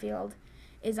Ninefield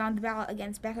is on the ballot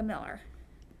against Becca Miller.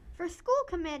 For school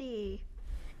committee,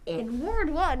 In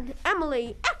Ward 1,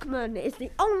 Emily Ekman is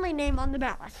the only name on the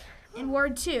ballot. In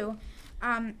Ward 2,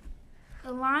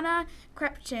 Ilana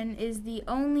Krepchin is the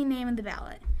only name on the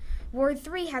ballot. Ward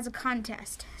 3 has a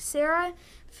contest. Sarah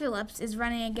Phillips is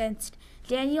running against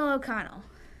Daniel O'Connell.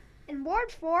 In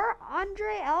Ward 4,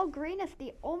 Andre L. Green is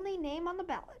the only name on the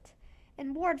ballot.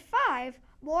 In Ward 5,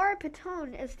 Laura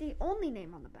Petone is the only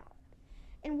name on the ballot.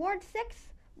 In Ward 6,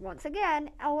 once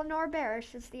again, Eleanor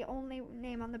Barish is the only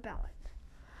name on the ballot.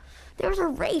 There's a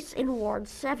race in Ward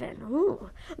 7. Ooh.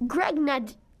 Greg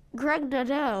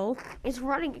Nadeau is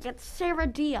running against Sarah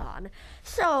Dion.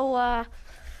 So,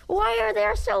 why are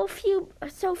there so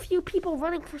few people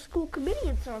running for school committee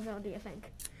in Somerville, do you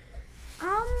think?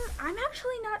 I'm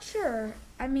actually not sure.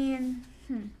 I mean,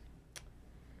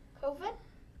 COVID?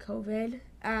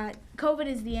 COVID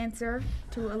is the answer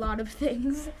to a lot of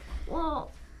things.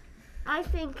 Well, I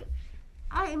think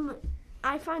I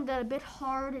find that a bit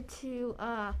hard to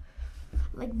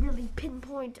really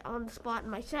pinpoint on the spot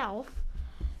myself.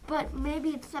 But maybe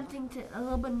it's something a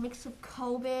little bit mix of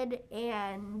COVID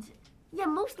and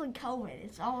mostly COVID.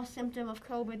 It's all a symptom of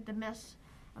COVID, the mess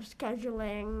of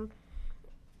scheduling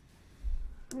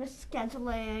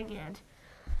and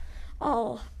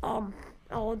all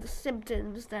of the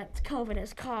symptoms that COVID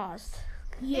has caused.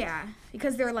 Yeah,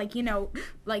 because they're I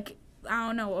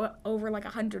don't know, over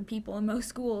 100 people in most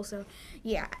schools. So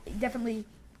yeah, definitely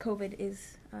COVID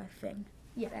is a thing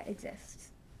that exists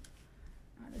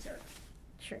on this earth.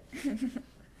 Sure.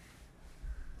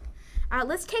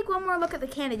 Let's take one more look at the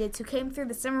candidates who came through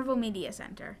the Somerville Media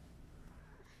Center.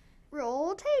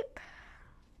 Roll tape.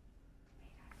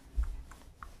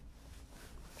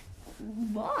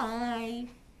 Bye.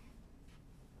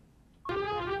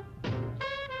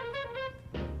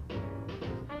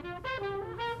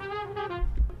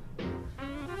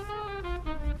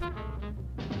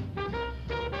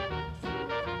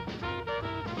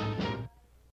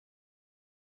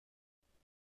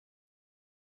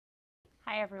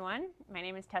 Hi everyone, my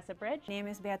name is Tessa Bridge. My name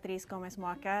is Beatriz Gomez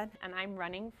Moacad. And I'm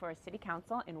running for City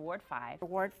Council in Ward 5.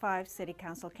 Ward 5 City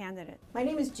Council candidate. My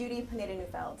name is Judy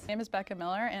Pineda-Neufeld. My name is Becca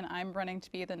Miller and I'm running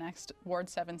to be the next Ward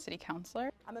 7 City Councilor.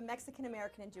 I'm a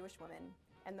Mexican-American and Jewish woman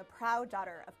and the proud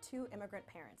daughter of 2 immigrant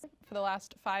parents. For the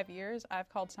last 5 years, I've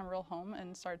called Somerville home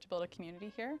and started to build a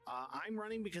community here. I'm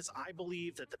running because I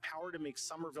believe that the power to make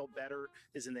Somerville better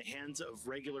is in the hands of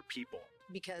regular people.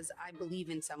 Because I believe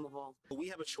in Somerville. We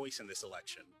have a choice in this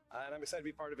election. And I'm excited to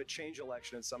be part of a change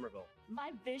election in Somerville.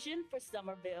 My vision for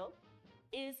Somerville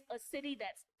is a city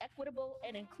that's equitable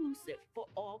and inclusive for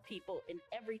all people in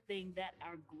everything that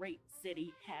our great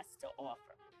city has to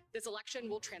offer. This election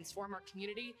will transform our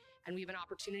community, and we have an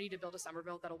opportunity to build a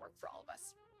Somerville that'll work for all of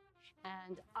us.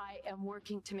 And I am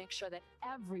working to make sure that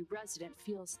every resident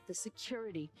feels the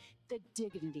security, the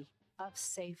dignity of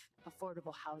safe,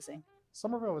 affordable housing.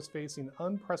 Somerville is facing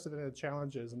unprecedented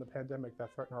challenges in the pandemic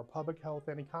that threaten our public health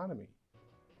and economy,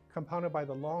 compounded by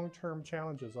the long-term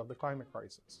challenges of the climate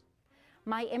crisis.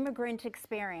 My immigrant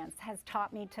experience has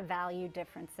taught me to value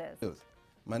differences.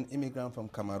 I'm an immigrant from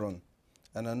Cameroon,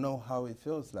 and I know how it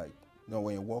feels like,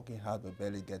 when you're working hard but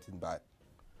barely getting by.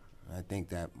 I think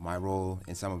that my role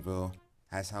in Somerville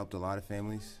has helped a lot of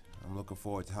families. I'm looking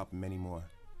forward to helping many more.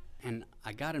 And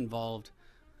I got involved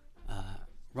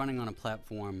running on a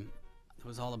platform that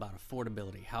was all about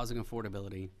affordability, housing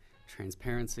affordability,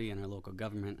 transparency in our local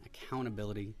government,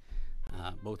 accountability,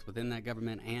 both within that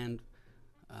government and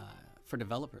for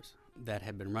developers that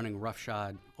had been running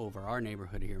roughshod over our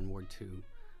neighborhood here in Ward 2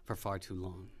 for far too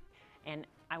long. And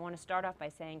I want to start off by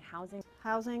saying housing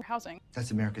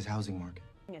That's America's housing market.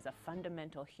 is a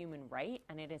fundamental human right,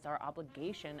 and it is our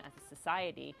obligation as a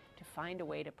society to find a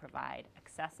way to provide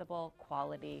accessible,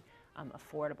 quality,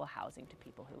 affordable housing to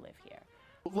people who live here.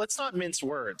 Let's not mince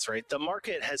words, right? The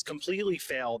market has completely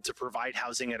failed to provide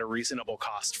housing at a reasonable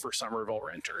cost for Somerville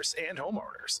renters and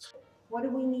homeowners. What do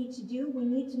we need to do? We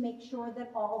need to make sure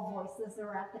that all voices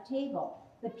are at the table.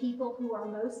 The people who are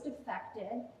most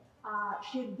affected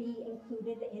should be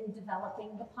included in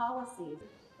developing the policies.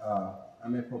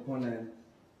 I'm a proponent,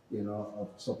 of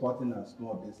supporting our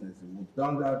small businesses. We've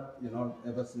done that,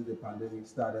 ever since the pandemic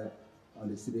started on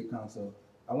the city council.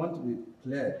 I want to be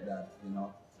clear that,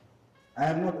 I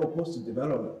am not opposed to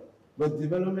development, but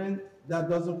development that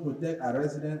doesn't protect our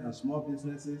residents and small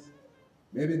businesses,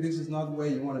 maybe this is not where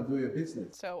you want to do your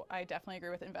business. So I definitely agree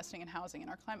with investing in housing and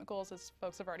our climate goals, as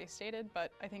folks have already stated,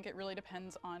 but I think it really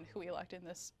depends on who we elect in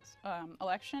this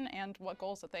election and what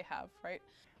goals that they have, right?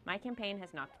 My campaign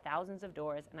has knocked thousands of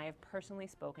doors, and I have personally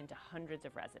spoken to hundreds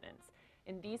of residents.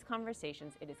 In these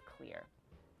conversations, it is clear.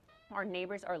 Our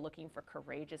neighbors are looking for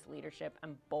courageous leadership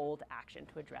and bold action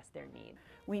to address their needs.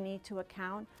 We need to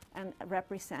account and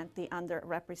represent the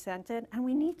underrepresented, and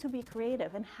we need to be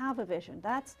creative and have a vision.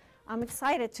 I'm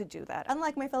excited to do that.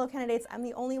 Unlike my fellow candidates, I'm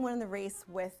the only one in the race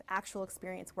with actual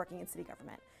experience working in city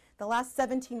government. The last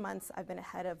 17 months, I've been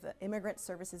head of the Immigrant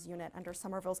Services Unit under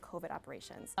Somerville's COVID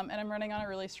operations. And I'm running on a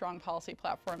really strong policy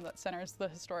platform that centers the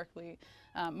historically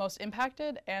most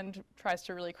impacted and tries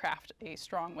to really craft a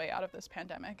strong way out of this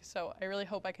pandemic. So I really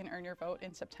hope I can earn your vote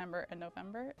in September and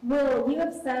November. Will, you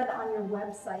have said on your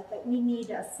website that we need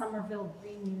a Somerville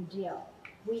Green New Deal.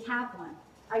 We have one.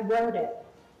 I wrote it.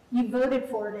 You voted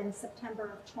for it in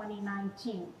September of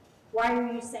 2019. Why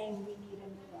are you saying we need a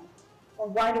new one? Or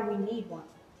why do we need one?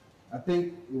 I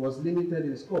think it was limited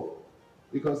in scope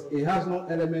because it has no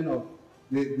element of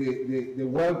the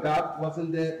world gap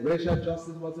wasn't there, racial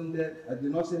justice wasn't there. I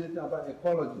did not say anything about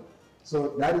ecology.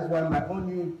 So that is why my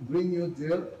own Green New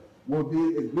Deal will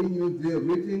be a Green New Deal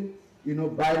written,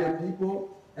 by the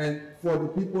people and for the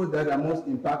people that are most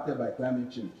impacted by climate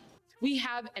change. We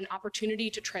have an opportunity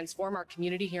to transform our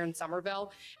community here in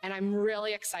Somerville, and I'm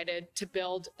really excited to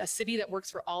build a city that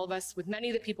works for all of us, with many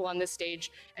of the people on this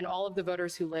stage and all of the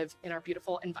voters who live in our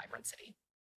beautiful and vibrant city.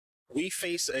 We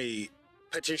face a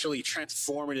potentially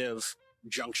transformative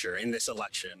juncture in this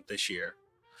election this year.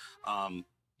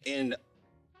 And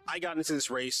I got into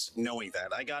this race knowing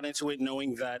that. I got into it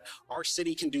knowing that our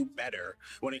city can do better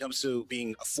when it comes to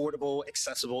being affordable,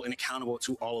 accessible, and accountable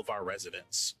to all of our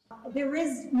residents. There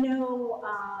is no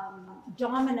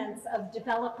dominance of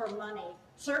developer money,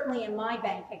 certainly in my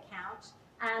bank account.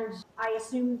 And I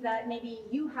assume that maybe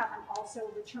you haven't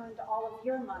also returned all of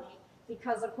your money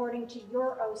because according to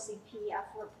your OCPF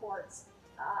reports,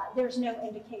 there's no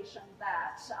indication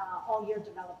that all your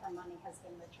developer money has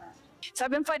been returned. So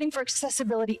I've been fighting for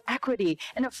accessibility, equity,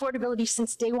 and affordability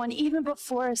since day one, even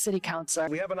before a city councilor.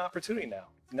 We have an opportunity now.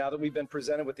 Now that we've been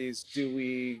presented with these, do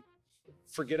we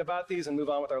forget about these and move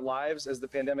on with our lives as the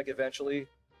pandemic eventually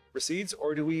recedes,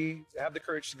 or do we have the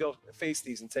courage to go face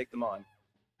these and take them on?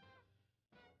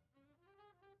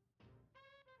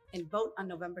 And vote on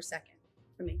November 2nd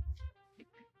for me.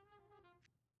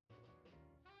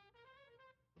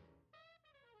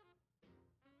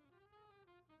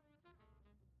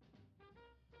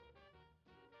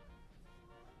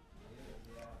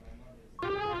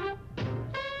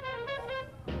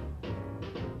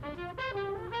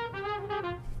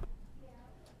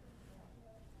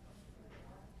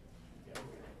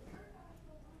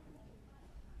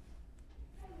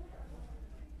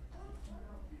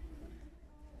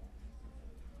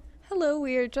 Hello,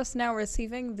 we are just now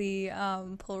receiving the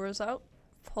poll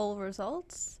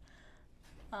results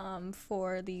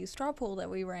for the straw poll that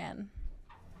we ran.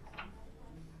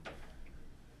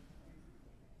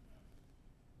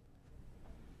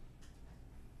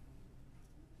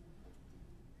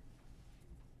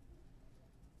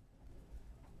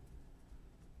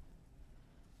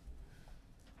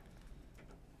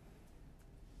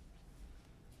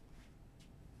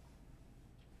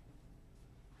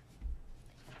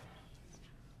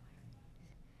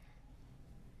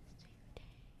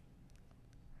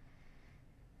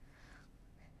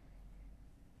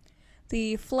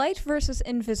 The flight versus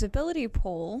invisibility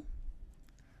poll,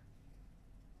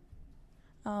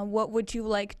 what would you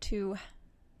like to...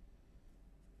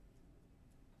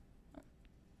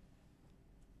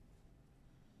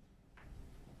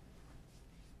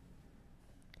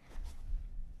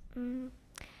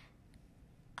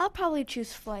 I'll probably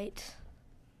choose flight.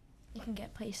 You can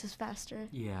get places faster.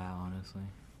 Yeah, honestly.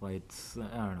 Flight's,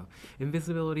 I don't know.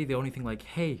 Invisibility, the only thing like,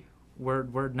 hey,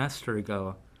 where'd Nestor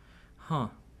go? Huh.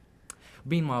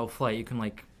 Meanwhile, flight, you can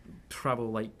like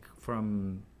travel like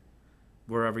from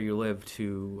wherever you live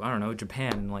to, I don't know,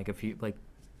 Japan in like a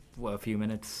few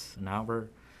minutes, an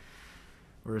hour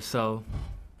or so.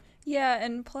 Yeah,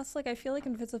 and plus like I feel like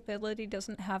invisibility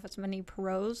doesn't have as many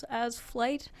pros as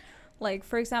flight. Like,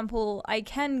 for example, I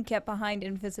can get behind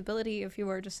invisibility if you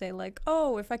were to say like,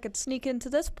 oh, if I could sneak into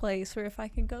this place or if I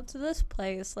can go to this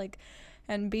place, like,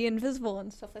 and be invisible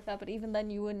and stuff like that. But even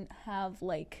then you wouldn't have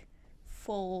like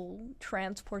full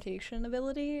transportation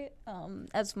ability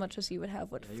as much as you would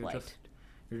have with flight.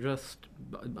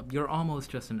 You're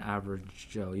almost just an average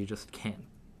Joe. You just can't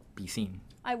be seen.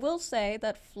 I will say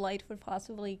that flight would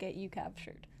possibly get you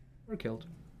captured or killed.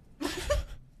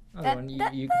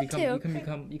 You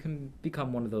can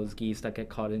become one of those geese that get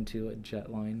caught into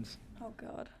jet lines. Oh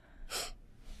God.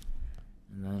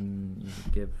 And then you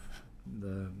give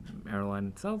the airline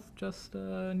itself just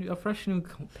a fresh new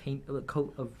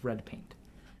coat of red paint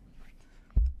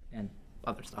and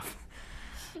other stuff.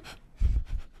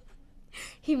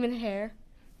 Human hair.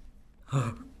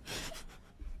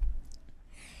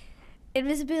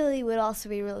 Invisibility would also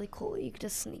be really cool. You could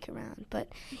just sneak around. But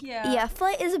Yeah.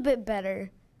 flight is a bit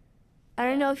better. I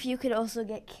don't know if you could also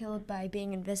get killed by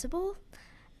being invisible.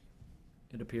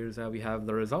 It appears that we have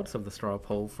the results of the straw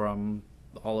poll from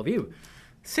all of you.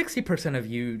 60% of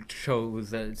you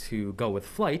chose to go with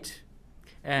flight,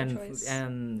 and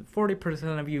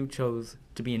 40% of you chose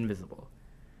to be invisible.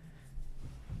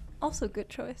 Also good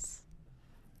choice.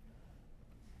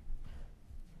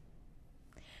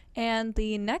 And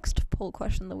the next poll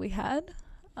question that we had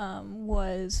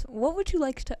was, what would you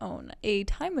like to own, a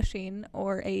time machine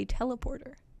or a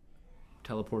teleporter?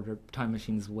 Teleporter, time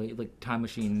machines,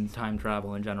 time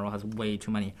travel in general has way too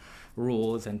many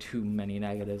rules and too many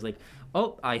negatives. Like,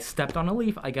 oh, I stepped on a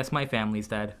leaf, I guess my family's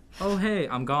dead. Oh, hey,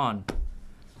 I'm gone.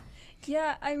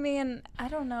 Yeah, I mean, I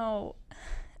don't know.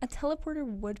 A teleporter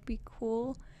would be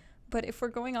cool, but if we're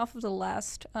going off of the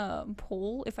last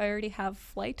poll, if I already have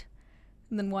flight,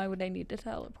 then why would I need a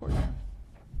teleporter?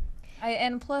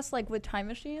 And plus, like, with time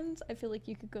machines, I feel like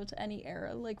you could go to any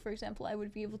era. Like, for example, I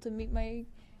would be able to meet my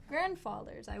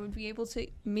grandfathers. I would be able to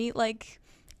meet, like,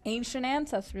 ancient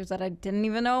ancestors that I didn't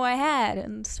even know I had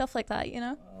and stuff like that, you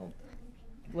know?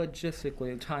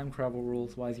 Logistically, time travel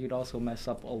rules-wise, you'd also mess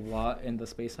up a lot in the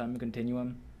space-time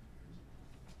continuum.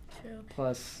 True.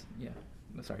 Plus, yeah.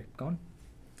 Sorry, go on.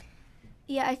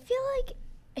 Yeah, I feel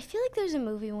like there's a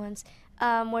movie once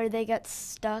where they get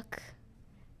stuck.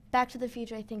 Back to the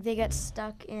Future, I think they get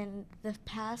stuck in the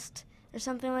past or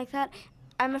something like that.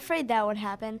 I'm afraid that would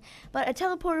happen, but a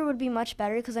teleporter would be much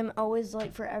better because I'm always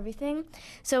late for everything.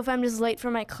 So if I'm just late for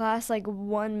my class, like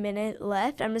 1 minute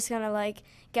left, I'm just gonna like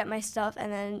get my stuff and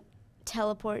then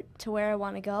teleport to where I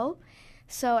want to go.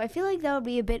 So I feel like that would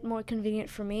be a bit more convenient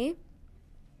for me,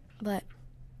 but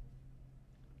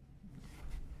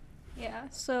yeah,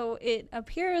 so it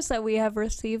appears that we have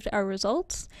received our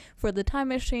results for the time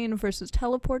machine versus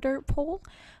teleporter poll.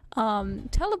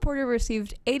 Teleporter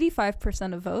received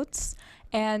 85% of votes,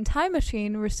 and time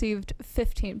machine received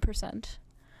 15%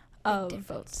 of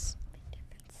votes. Big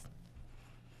difference.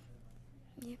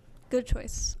 Yep. Good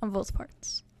choice on both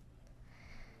parts.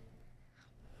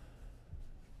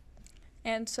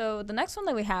 And so the next one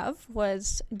that we have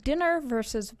was dinner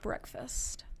versus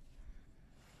breakfast.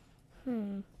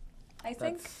 I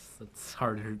think that's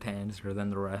harder to answer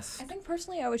than the rest. I think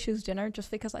personally I would choose dinner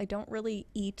just because I don't really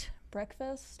eat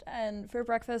breakfast. And for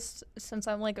breakfast, since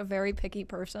I'm like a very picky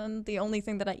person, the only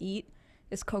thing that I eat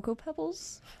is Cocoa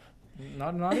Pebbles.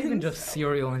 Not even just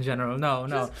cereal in general.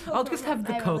 No. I'll just have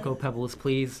the Cocoa Pebbles,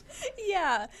 please.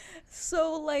 Yeah.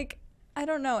 So like, I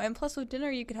don't know. And plus with dinner,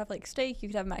 you could have like steak, you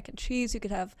could have mac and cheese, you could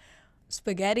have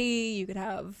spaghetti, you could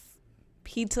have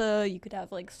pizza, you could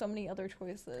have like so many other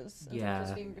choices. Yeah.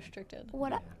 Just being restricted.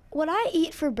 What I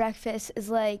eat for breakfast is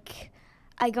like,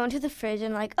 I go into the fridge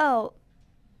and like, oh,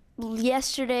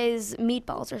 yesterday's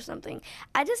meatballs or something.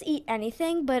 I just eat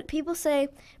anything, but people say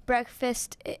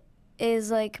breakfast is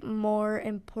like more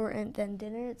important than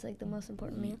dinner. It's like the most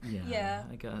important meal. Yeah.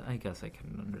 I guess I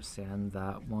can understand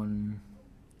that one.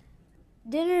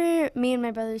 Dinner, me and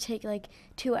my brother take like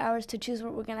 2 hours to choose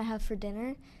what we're gonna have for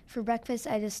dinner. For breakfast,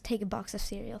 I just take a box of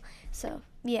cereal. So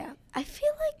yeah, I feel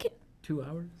like 2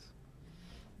 hours.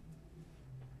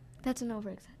 That's an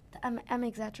I'm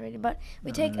exaggerating, but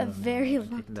we take a very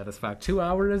long. That is fact. 2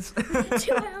 hours.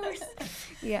 2 hours.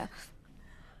 Yeah.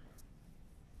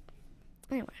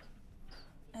 Anyway.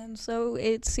 And so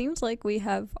it seems like we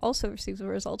have also received the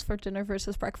results for dinner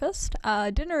versus breakfast.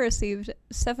 Dinner received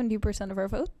 70% of our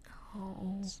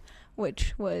votes,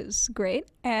 which was great.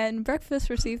 And breakfast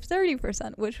received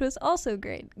 30%, which was also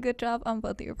great. Good job on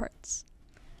both of your parts.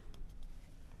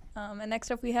 And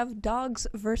next up we have dogs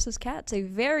versus cats, a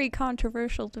very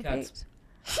controversial debate.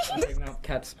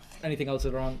 Cats. Anything else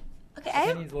is wrong. Okay,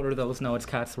 Opinions, what are those? No, it's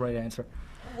cats. Right answer.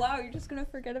 Wow, you're just gonna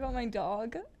forget about my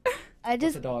dog?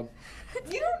 What's a dog?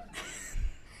 You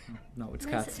don't. No, it's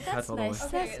cats. Cats all the way. Okay,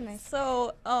 That's nice.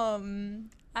 So,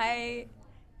 I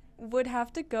would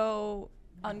have to go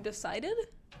undecided,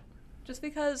 just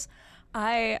because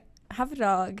I have a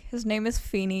dog. His name is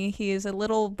Feeny. He is a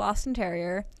little Boston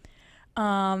Terrier,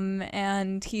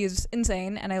 and he's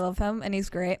insane, and I love him, and he's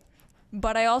great.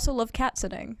 But I also love cat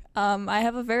sitting. I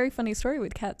have a very funny story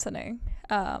with cat sitting.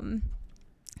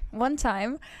 One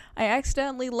time, I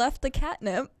accidentally left the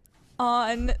catnip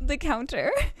on the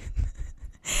counter,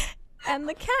 and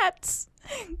the cats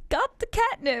got the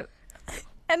catnip,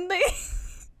 and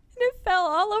it fell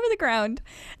all over the ground,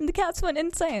 and the cats went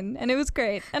insane, and it was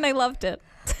great, and I loved it.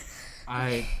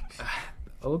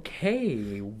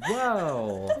 Okay,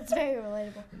 well. It's very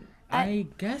relatable. I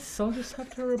guess I'll just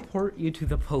have to report you to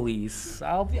the police.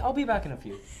 I'll be back in a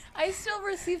few. I still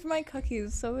received my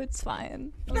cookies, so it's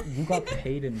fine. You got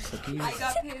paid in cookies? I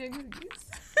got paid in cookies.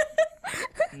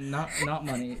 Not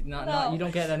money. Not you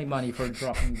don't get any money for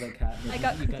dropping the cat. I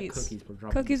got you cookies. Get cookies for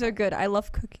dropping. Cookies are good. I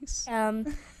love cookies. I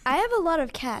have a lot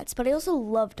of cats, but I also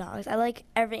love dogs. I like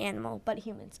every animal but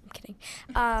humans. I'm kidding.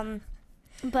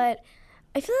 But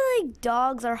I feel like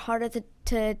dogs are harder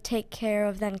to take care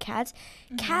of than cats.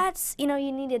 Mm-hmm. Cats, you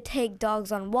need to take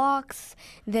dogs on walks.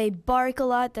 They bark a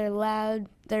lot. They're loud.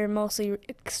 They're mostly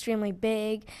extremely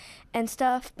big and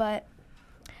stuff. But,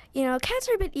 cats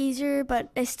are a bit easier, but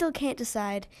I still can't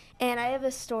decide. And I have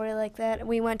a story like that.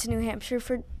 We went to New Hampshire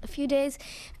for a few days,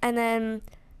 and then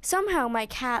somehow my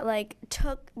cat,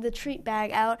 took the treat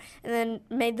bag out and then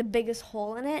made the biggest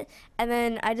hole in it. And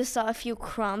then I just saw a few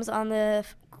crumbs on the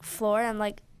floor, and I'm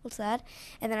like, what's that?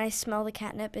 And then I smell the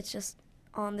catnip. It's just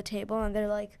on the table, and they're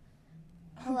like,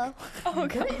 hello. Oh,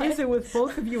 God. What is it with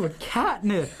both of you with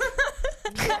catnip?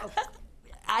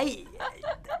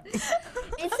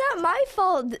 It's not my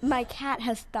fault my cat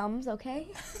has thumbs, okay?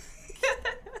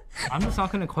 I'm just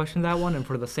not going to question that one, and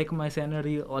for the sake of my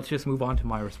sanity, let's just move on to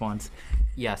my response.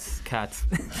 Yes, cats.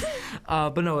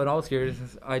 But no, in all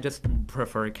seriousness, I just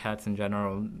prefer cats in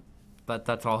general. But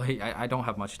that's all. I don't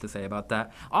have much to say about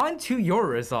that. On to your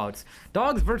results.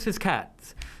 Dogs versus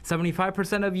cats.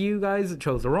 75% of you guys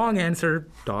chose the wrong answer.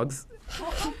 Dogs.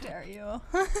 How dare you?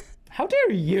 How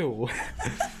dare you?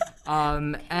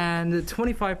 And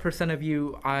 25% of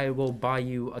you, I will buy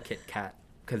you a Kit Kat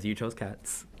because you chose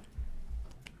cats.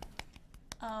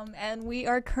 And we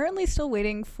are currently still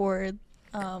waiting for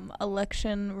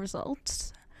election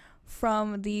results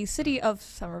from the city of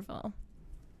Somerville.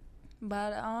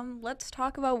 But let's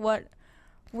talk about what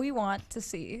we want to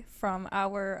see from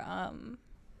our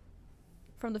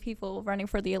from the people running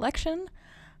for the election,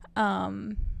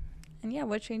 and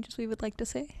what changes we would like to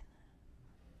see.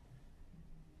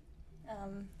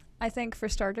 I think for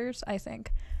starters,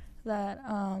 that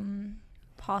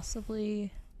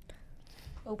possibly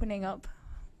opening up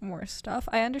more stuff.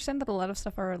 I understand that a lot of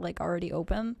stuff are already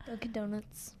open. Dunkin'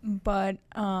 Donuts. But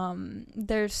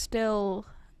there's still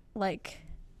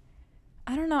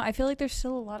I don't know. I feel like there's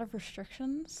still a lot of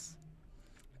restrictions,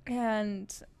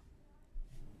 and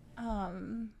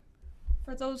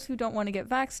for those who don't want to get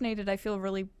vaccinated, I feel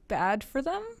really bad for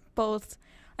them. Both,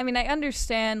 I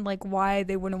understand why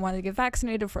they wouldn't want to get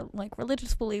vaccinated for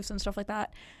religious beliefs and stuff like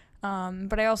that.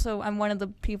 But I'm one of the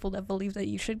people that believe that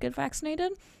you should get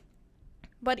vaccinated.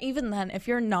 But even then, if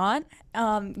you're not,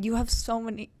 you have so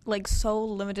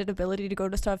limited ability to go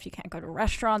to stuff. You can't go to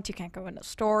restaurants. You can't go in a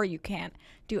store. You can't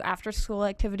do after-school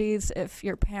activities if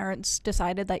your parents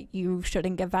decided that you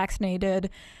shouldn't get vaccinated,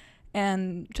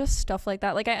 and just stuff like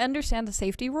that. I understand the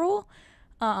safety rule,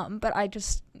 but I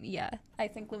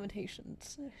think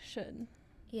limitations should.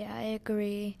 Yeah, I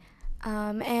agree.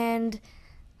 And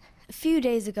a few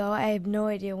days ago, I have no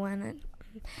idea when,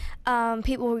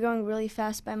 people were going really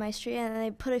fast by my street, and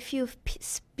they put a few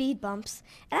speed bumps,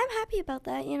 and I'm happy about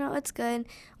that. It's good.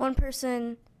 One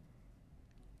person,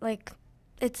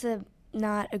 it's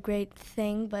not a great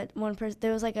thing, but one person,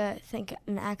 there was an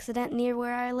accident near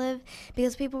where I live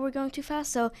because people were going too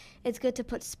fast. So it's good to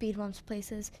put speed bumps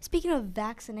places. Speaking of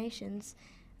vaccinations,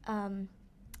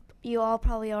 you all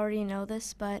probably already know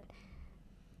this, but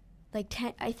I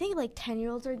think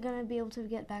 10-year-olds are gonna be able to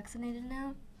get vaccinated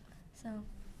now. So,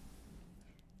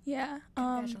 yeah.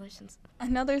 Congratulations.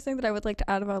 Another thing that I would like to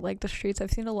add about the streets, I've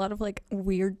seen a lot of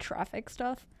weird traffic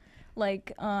stuff,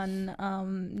 on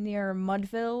near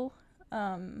Mudville,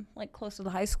 close to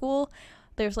the high school.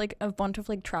 There's a bunch of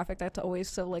traffic that's always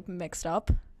so mixed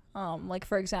up.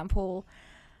 For example,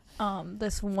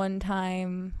 this one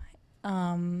time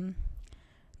I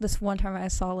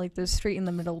saw the street in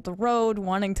the middle of the road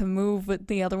wanting to move, but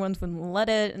the other ones wouldn't let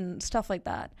it and stuff like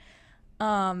that.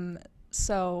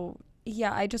 So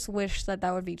yeah, I just wish that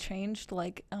would be changed,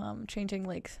 changing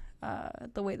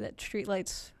the way that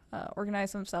streetlights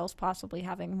organize themselves, possibly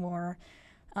having more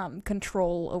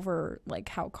control over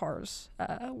how cars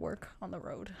work on the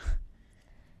road.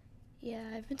 Yeah,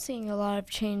 I've been seeing a lot of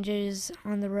changes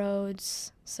on the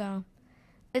roads, so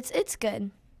it's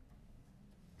good.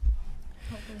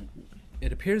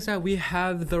 It appears that we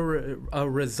have a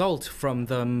result from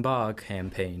the Mba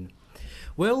campaign.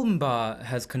 Will Mba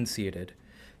has conceded.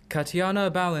 Katiana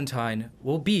Ballantyne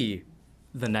will be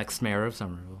the next mayor of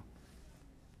Somerville.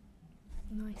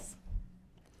 Nice.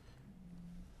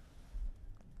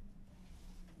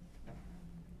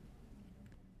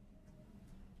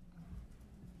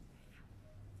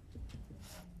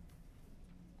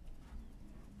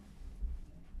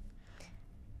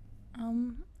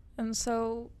 And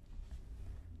so,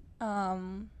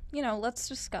 you know, let's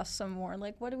discuss some more.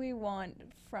 Like, what do we want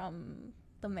from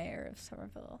the mayor of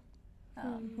Somerville,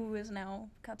 who is now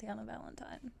Tatiana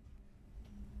Valentine?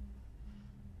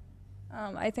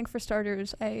 I think for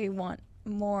starters, I want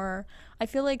more. I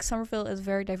feel like Somerville is a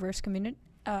very diverse community,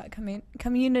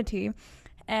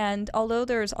 and although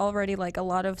there's already like a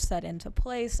lot of set into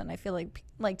place, and I feel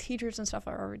like teachers and stuff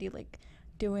are already like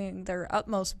doing their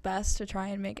utmost best to try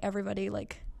and make everybody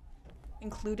like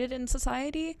included in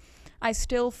society, I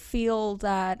still feel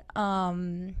that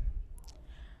like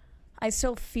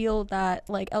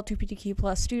LGBTQ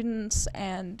plus students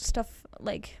and stuff,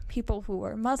 like people who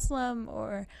are Muslim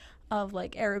or of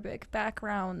like Arabic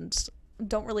backgrounds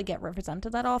don't really get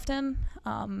represented that often,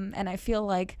 and I feel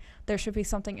like there should be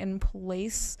something in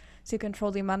place to control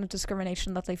the amount of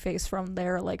discrimination that they face from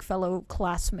their like fellow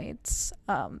classmates,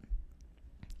 and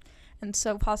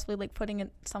so possibly like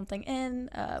putting something in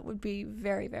would be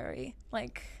very, very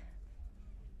like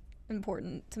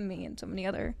important to me and so many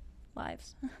other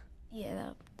lives.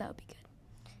 Yeah, that would be good.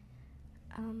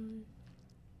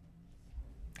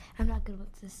 I'm not good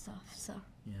with this stuff, so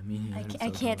yeah, me neither. I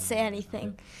can't say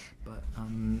anything. But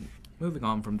moving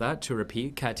on from that, to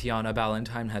repeat, Tatiana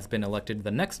Valentine has been elected the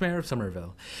next mayor of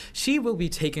Somerville. She will be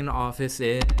taking office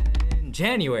in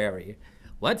January.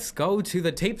 Let's go to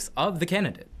the tapes of the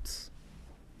candidates.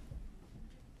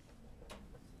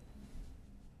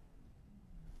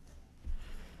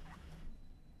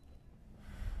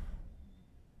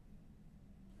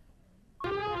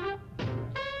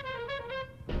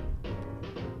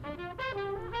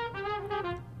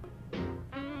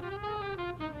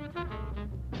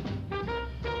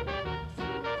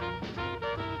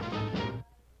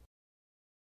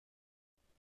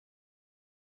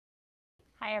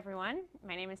 Hi everyone,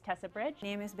 my name is Tessa Bridge. My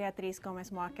name is Beatriz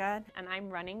Gomez Moacad, and I'm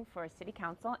running for City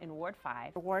Council in Ward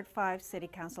 5. Ward 5 City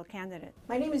Council candidate.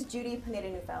 My name is Judy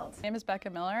Pineda-Neufeld. My name is Becca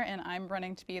Miller, and I'm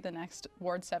running to be the next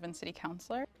Ward 7 City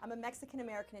Councilor. I'm a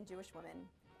Mexican-American and Jewish woman,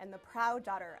 and the proud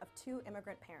daughter of 2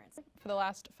 immigrant parents. For the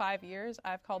last 5 years,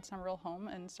 I've called Somerville home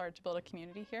and started to build a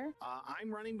community here. I'm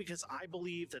running because I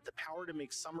believe that the power to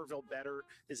make Somerville better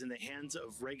is in the hands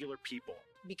of regular people.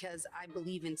 Because I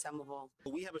believe in Somerville.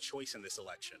 We have a choice in this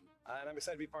election. And I'm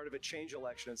excited to be part of a change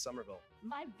election in Somerville.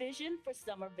 My vision for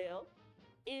Somerville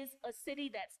is a city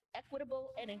that's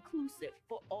equitable and inclusive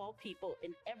for all people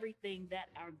in everything that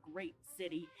our great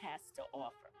city has to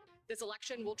offer. This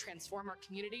election will transform our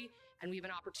community, and we have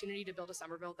an opportunity to build a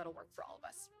Somerville that'll work for all of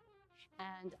us.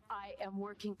 And I am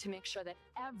working to make sure that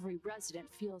every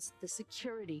resident feels the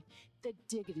security, the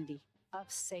dignity of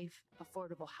safe,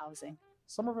 affordable housing.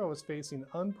 Somerville is facing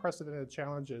unprecedented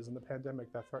challenges in the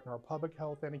pandemic that threaten our public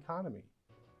health and economy,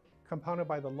 compounded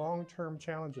by the long-term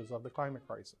challenges of the climate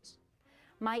crisis.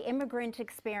 My immigrant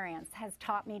experience has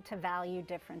taught me to value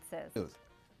differences.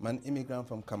 I'm an immigrant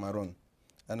from Cameroon,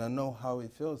 and I know how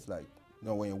it feels like, you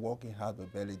know, when you're working hard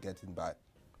but barely getting by.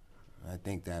 I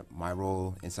think that my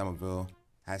role in Somerville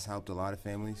has helped a lot of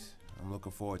families. I'm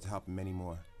looking forward to helping many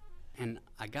more. And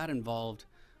I got involved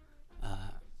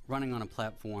running on a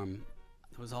platform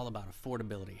that was all about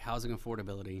affordability, housing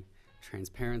affordability,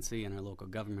 transparency in our local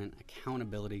government,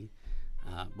 accountability,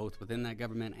 both within that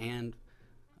government and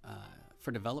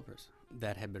for developers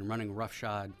that had been running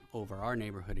roughshod over our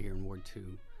neighborhood here in Ward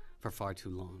 2 for far too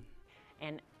long.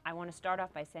 And I want to start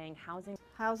off by saying housing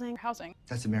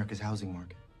That's America's housing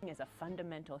market. is a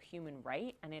fundamental human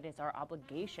right, and it is our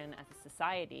obligation as a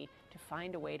society to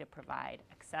find a way to provide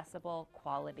accessible,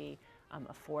 quality,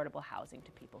 affordable housing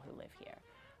to people who live here.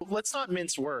 Let's not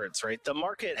mince words, right? The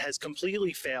market has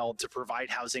completely failed to provide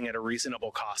housing at a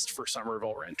reasonable cost for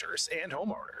Somerville renters and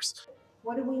homeowners.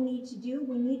 What do we need to do?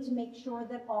 We need to make sure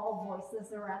that all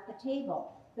voices are at the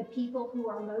table. The people who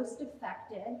are most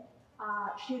affected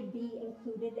should be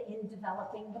included in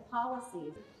developing the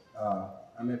policies.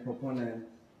 I'm a proponent,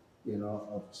 you know,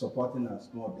 of supporting our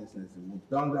small businesses. We've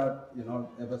done that, you know,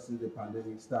 ever since the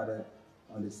pandemic started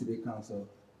on the city council.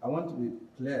 I want to be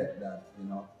clear that, you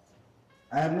know,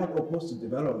 I am not opposed to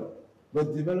development,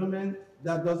 but development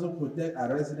that doesn't protect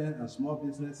our residents and small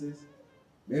businesses,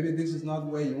 maybe this is not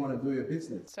where you want to do your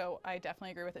business. So I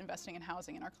definitely agree with investing in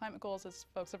housing and our climate goals, as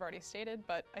folks have already stated,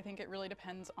 but I think it really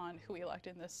depends on who we elect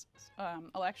in this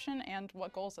election and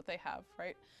what goals that they have,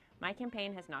 right? My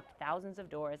campaign has knocked thousands of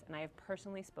doors, and I have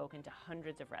personally spoken to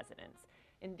hundreds of residents.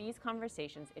 In these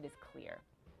conversations, it is clear.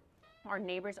 Our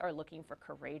neighbors are looking for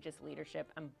courageous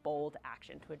leadership and bold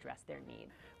action to address their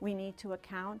needs. We need to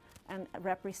account and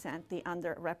represent the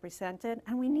underrepresented,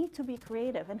 and we need to be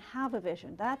creative and have a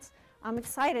vision. I'm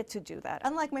excited to do that.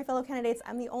 Unlike my fellow candidates,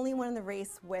 I'm the only one in the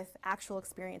race with actual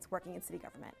experience working in city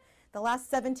government. The last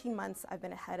 17 months, I've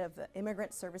been head of the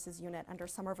Immigrant Services Unit under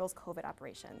Somerville's COVID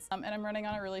operations. And I'm running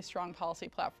on a really strong policy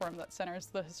platform that centers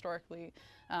the historically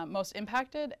most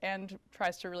impacted and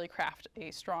tries to really craft a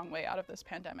strong way out of this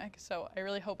pandemic. So I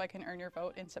really hope I can earn your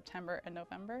vote in September and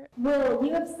November. Will,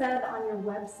 you have said on your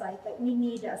website that we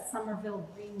need a Somerville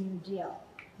Green New Deal.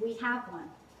 We have one.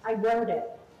 I wrote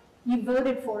it. You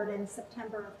voted for it in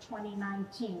September of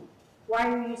 2019. Why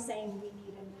are you saying we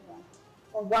need a new one?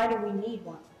 Or why do we need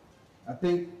one? I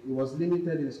think it was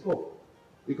limited in scope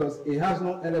because it has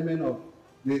no element of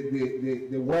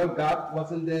the world gap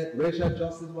wasn't there, racial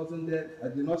justice wasn't there. I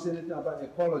did not say anything about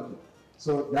ecology.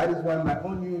 So that is why my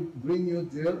own Green New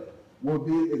Deal will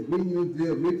be a Green New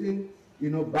Deal written,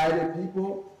 by the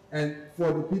people and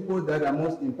for the people that are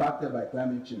most impacted by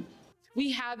climate change. We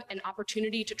have an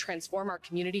opportunity to transform our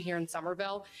community here in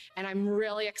Somerville, and I'm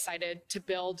really excited to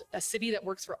build a city that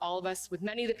works for all of us, with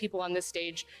many of the people on this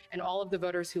stage and all of the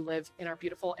voters who live in our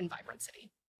beautiful and vibrant city.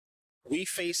 We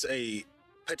face a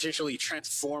potentially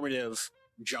transformative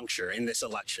juncture in this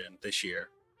election this year.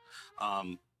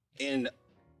 And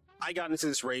I got into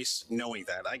this race knowing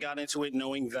that. I got into it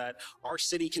knowing that our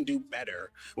city can do better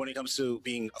when it comes to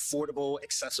being affordable,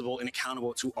 accessible, and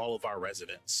accountable to all of our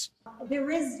residents.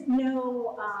 There is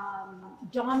no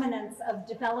dominance of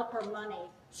developer money,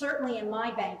 certainly in my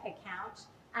bank account.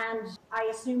 And I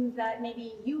assume that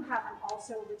maybe you haven't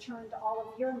also returned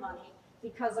all of your money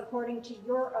because according to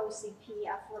your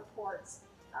OCPF reports,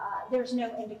 there's no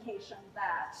indication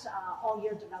that all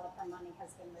your developer money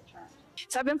has been returned.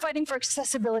 So I've been fighting for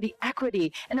accessibility,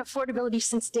 equity, and affordability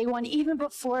since day one, even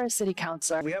before a city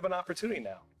councilor. We have an opportunity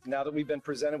now. Now that we've been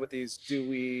presented with these, do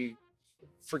we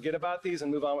forget about these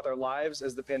and move on with our lives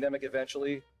as the pandemic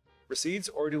eventually recedes,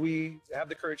 or do we have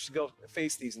the courage to go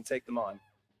face these and take them on?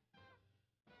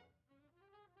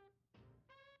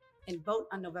 And vote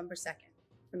on November 2nd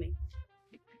for me.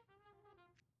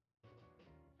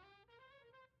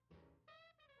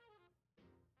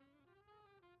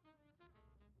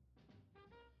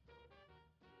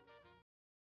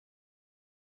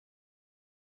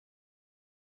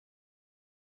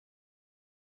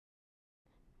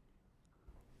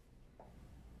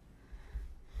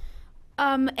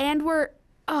 And we're,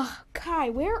 Kai,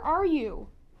 where are you?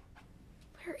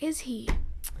 Where is he?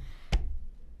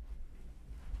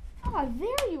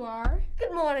 There you are.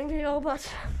 Good morning to you all,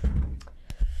 but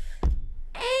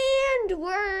and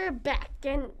we're back,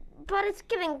 but it's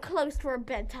getting close to our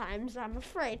bedtimes, I'm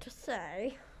afraid to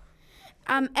say.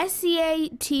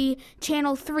 SCAT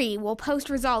Channel 3 will post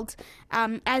results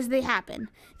as they happen.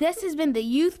 This has been the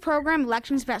Youth Program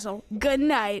Election Special. Good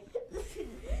night.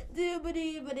 Bum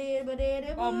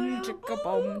chicka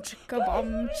bum chicka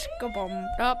bum chicka bum.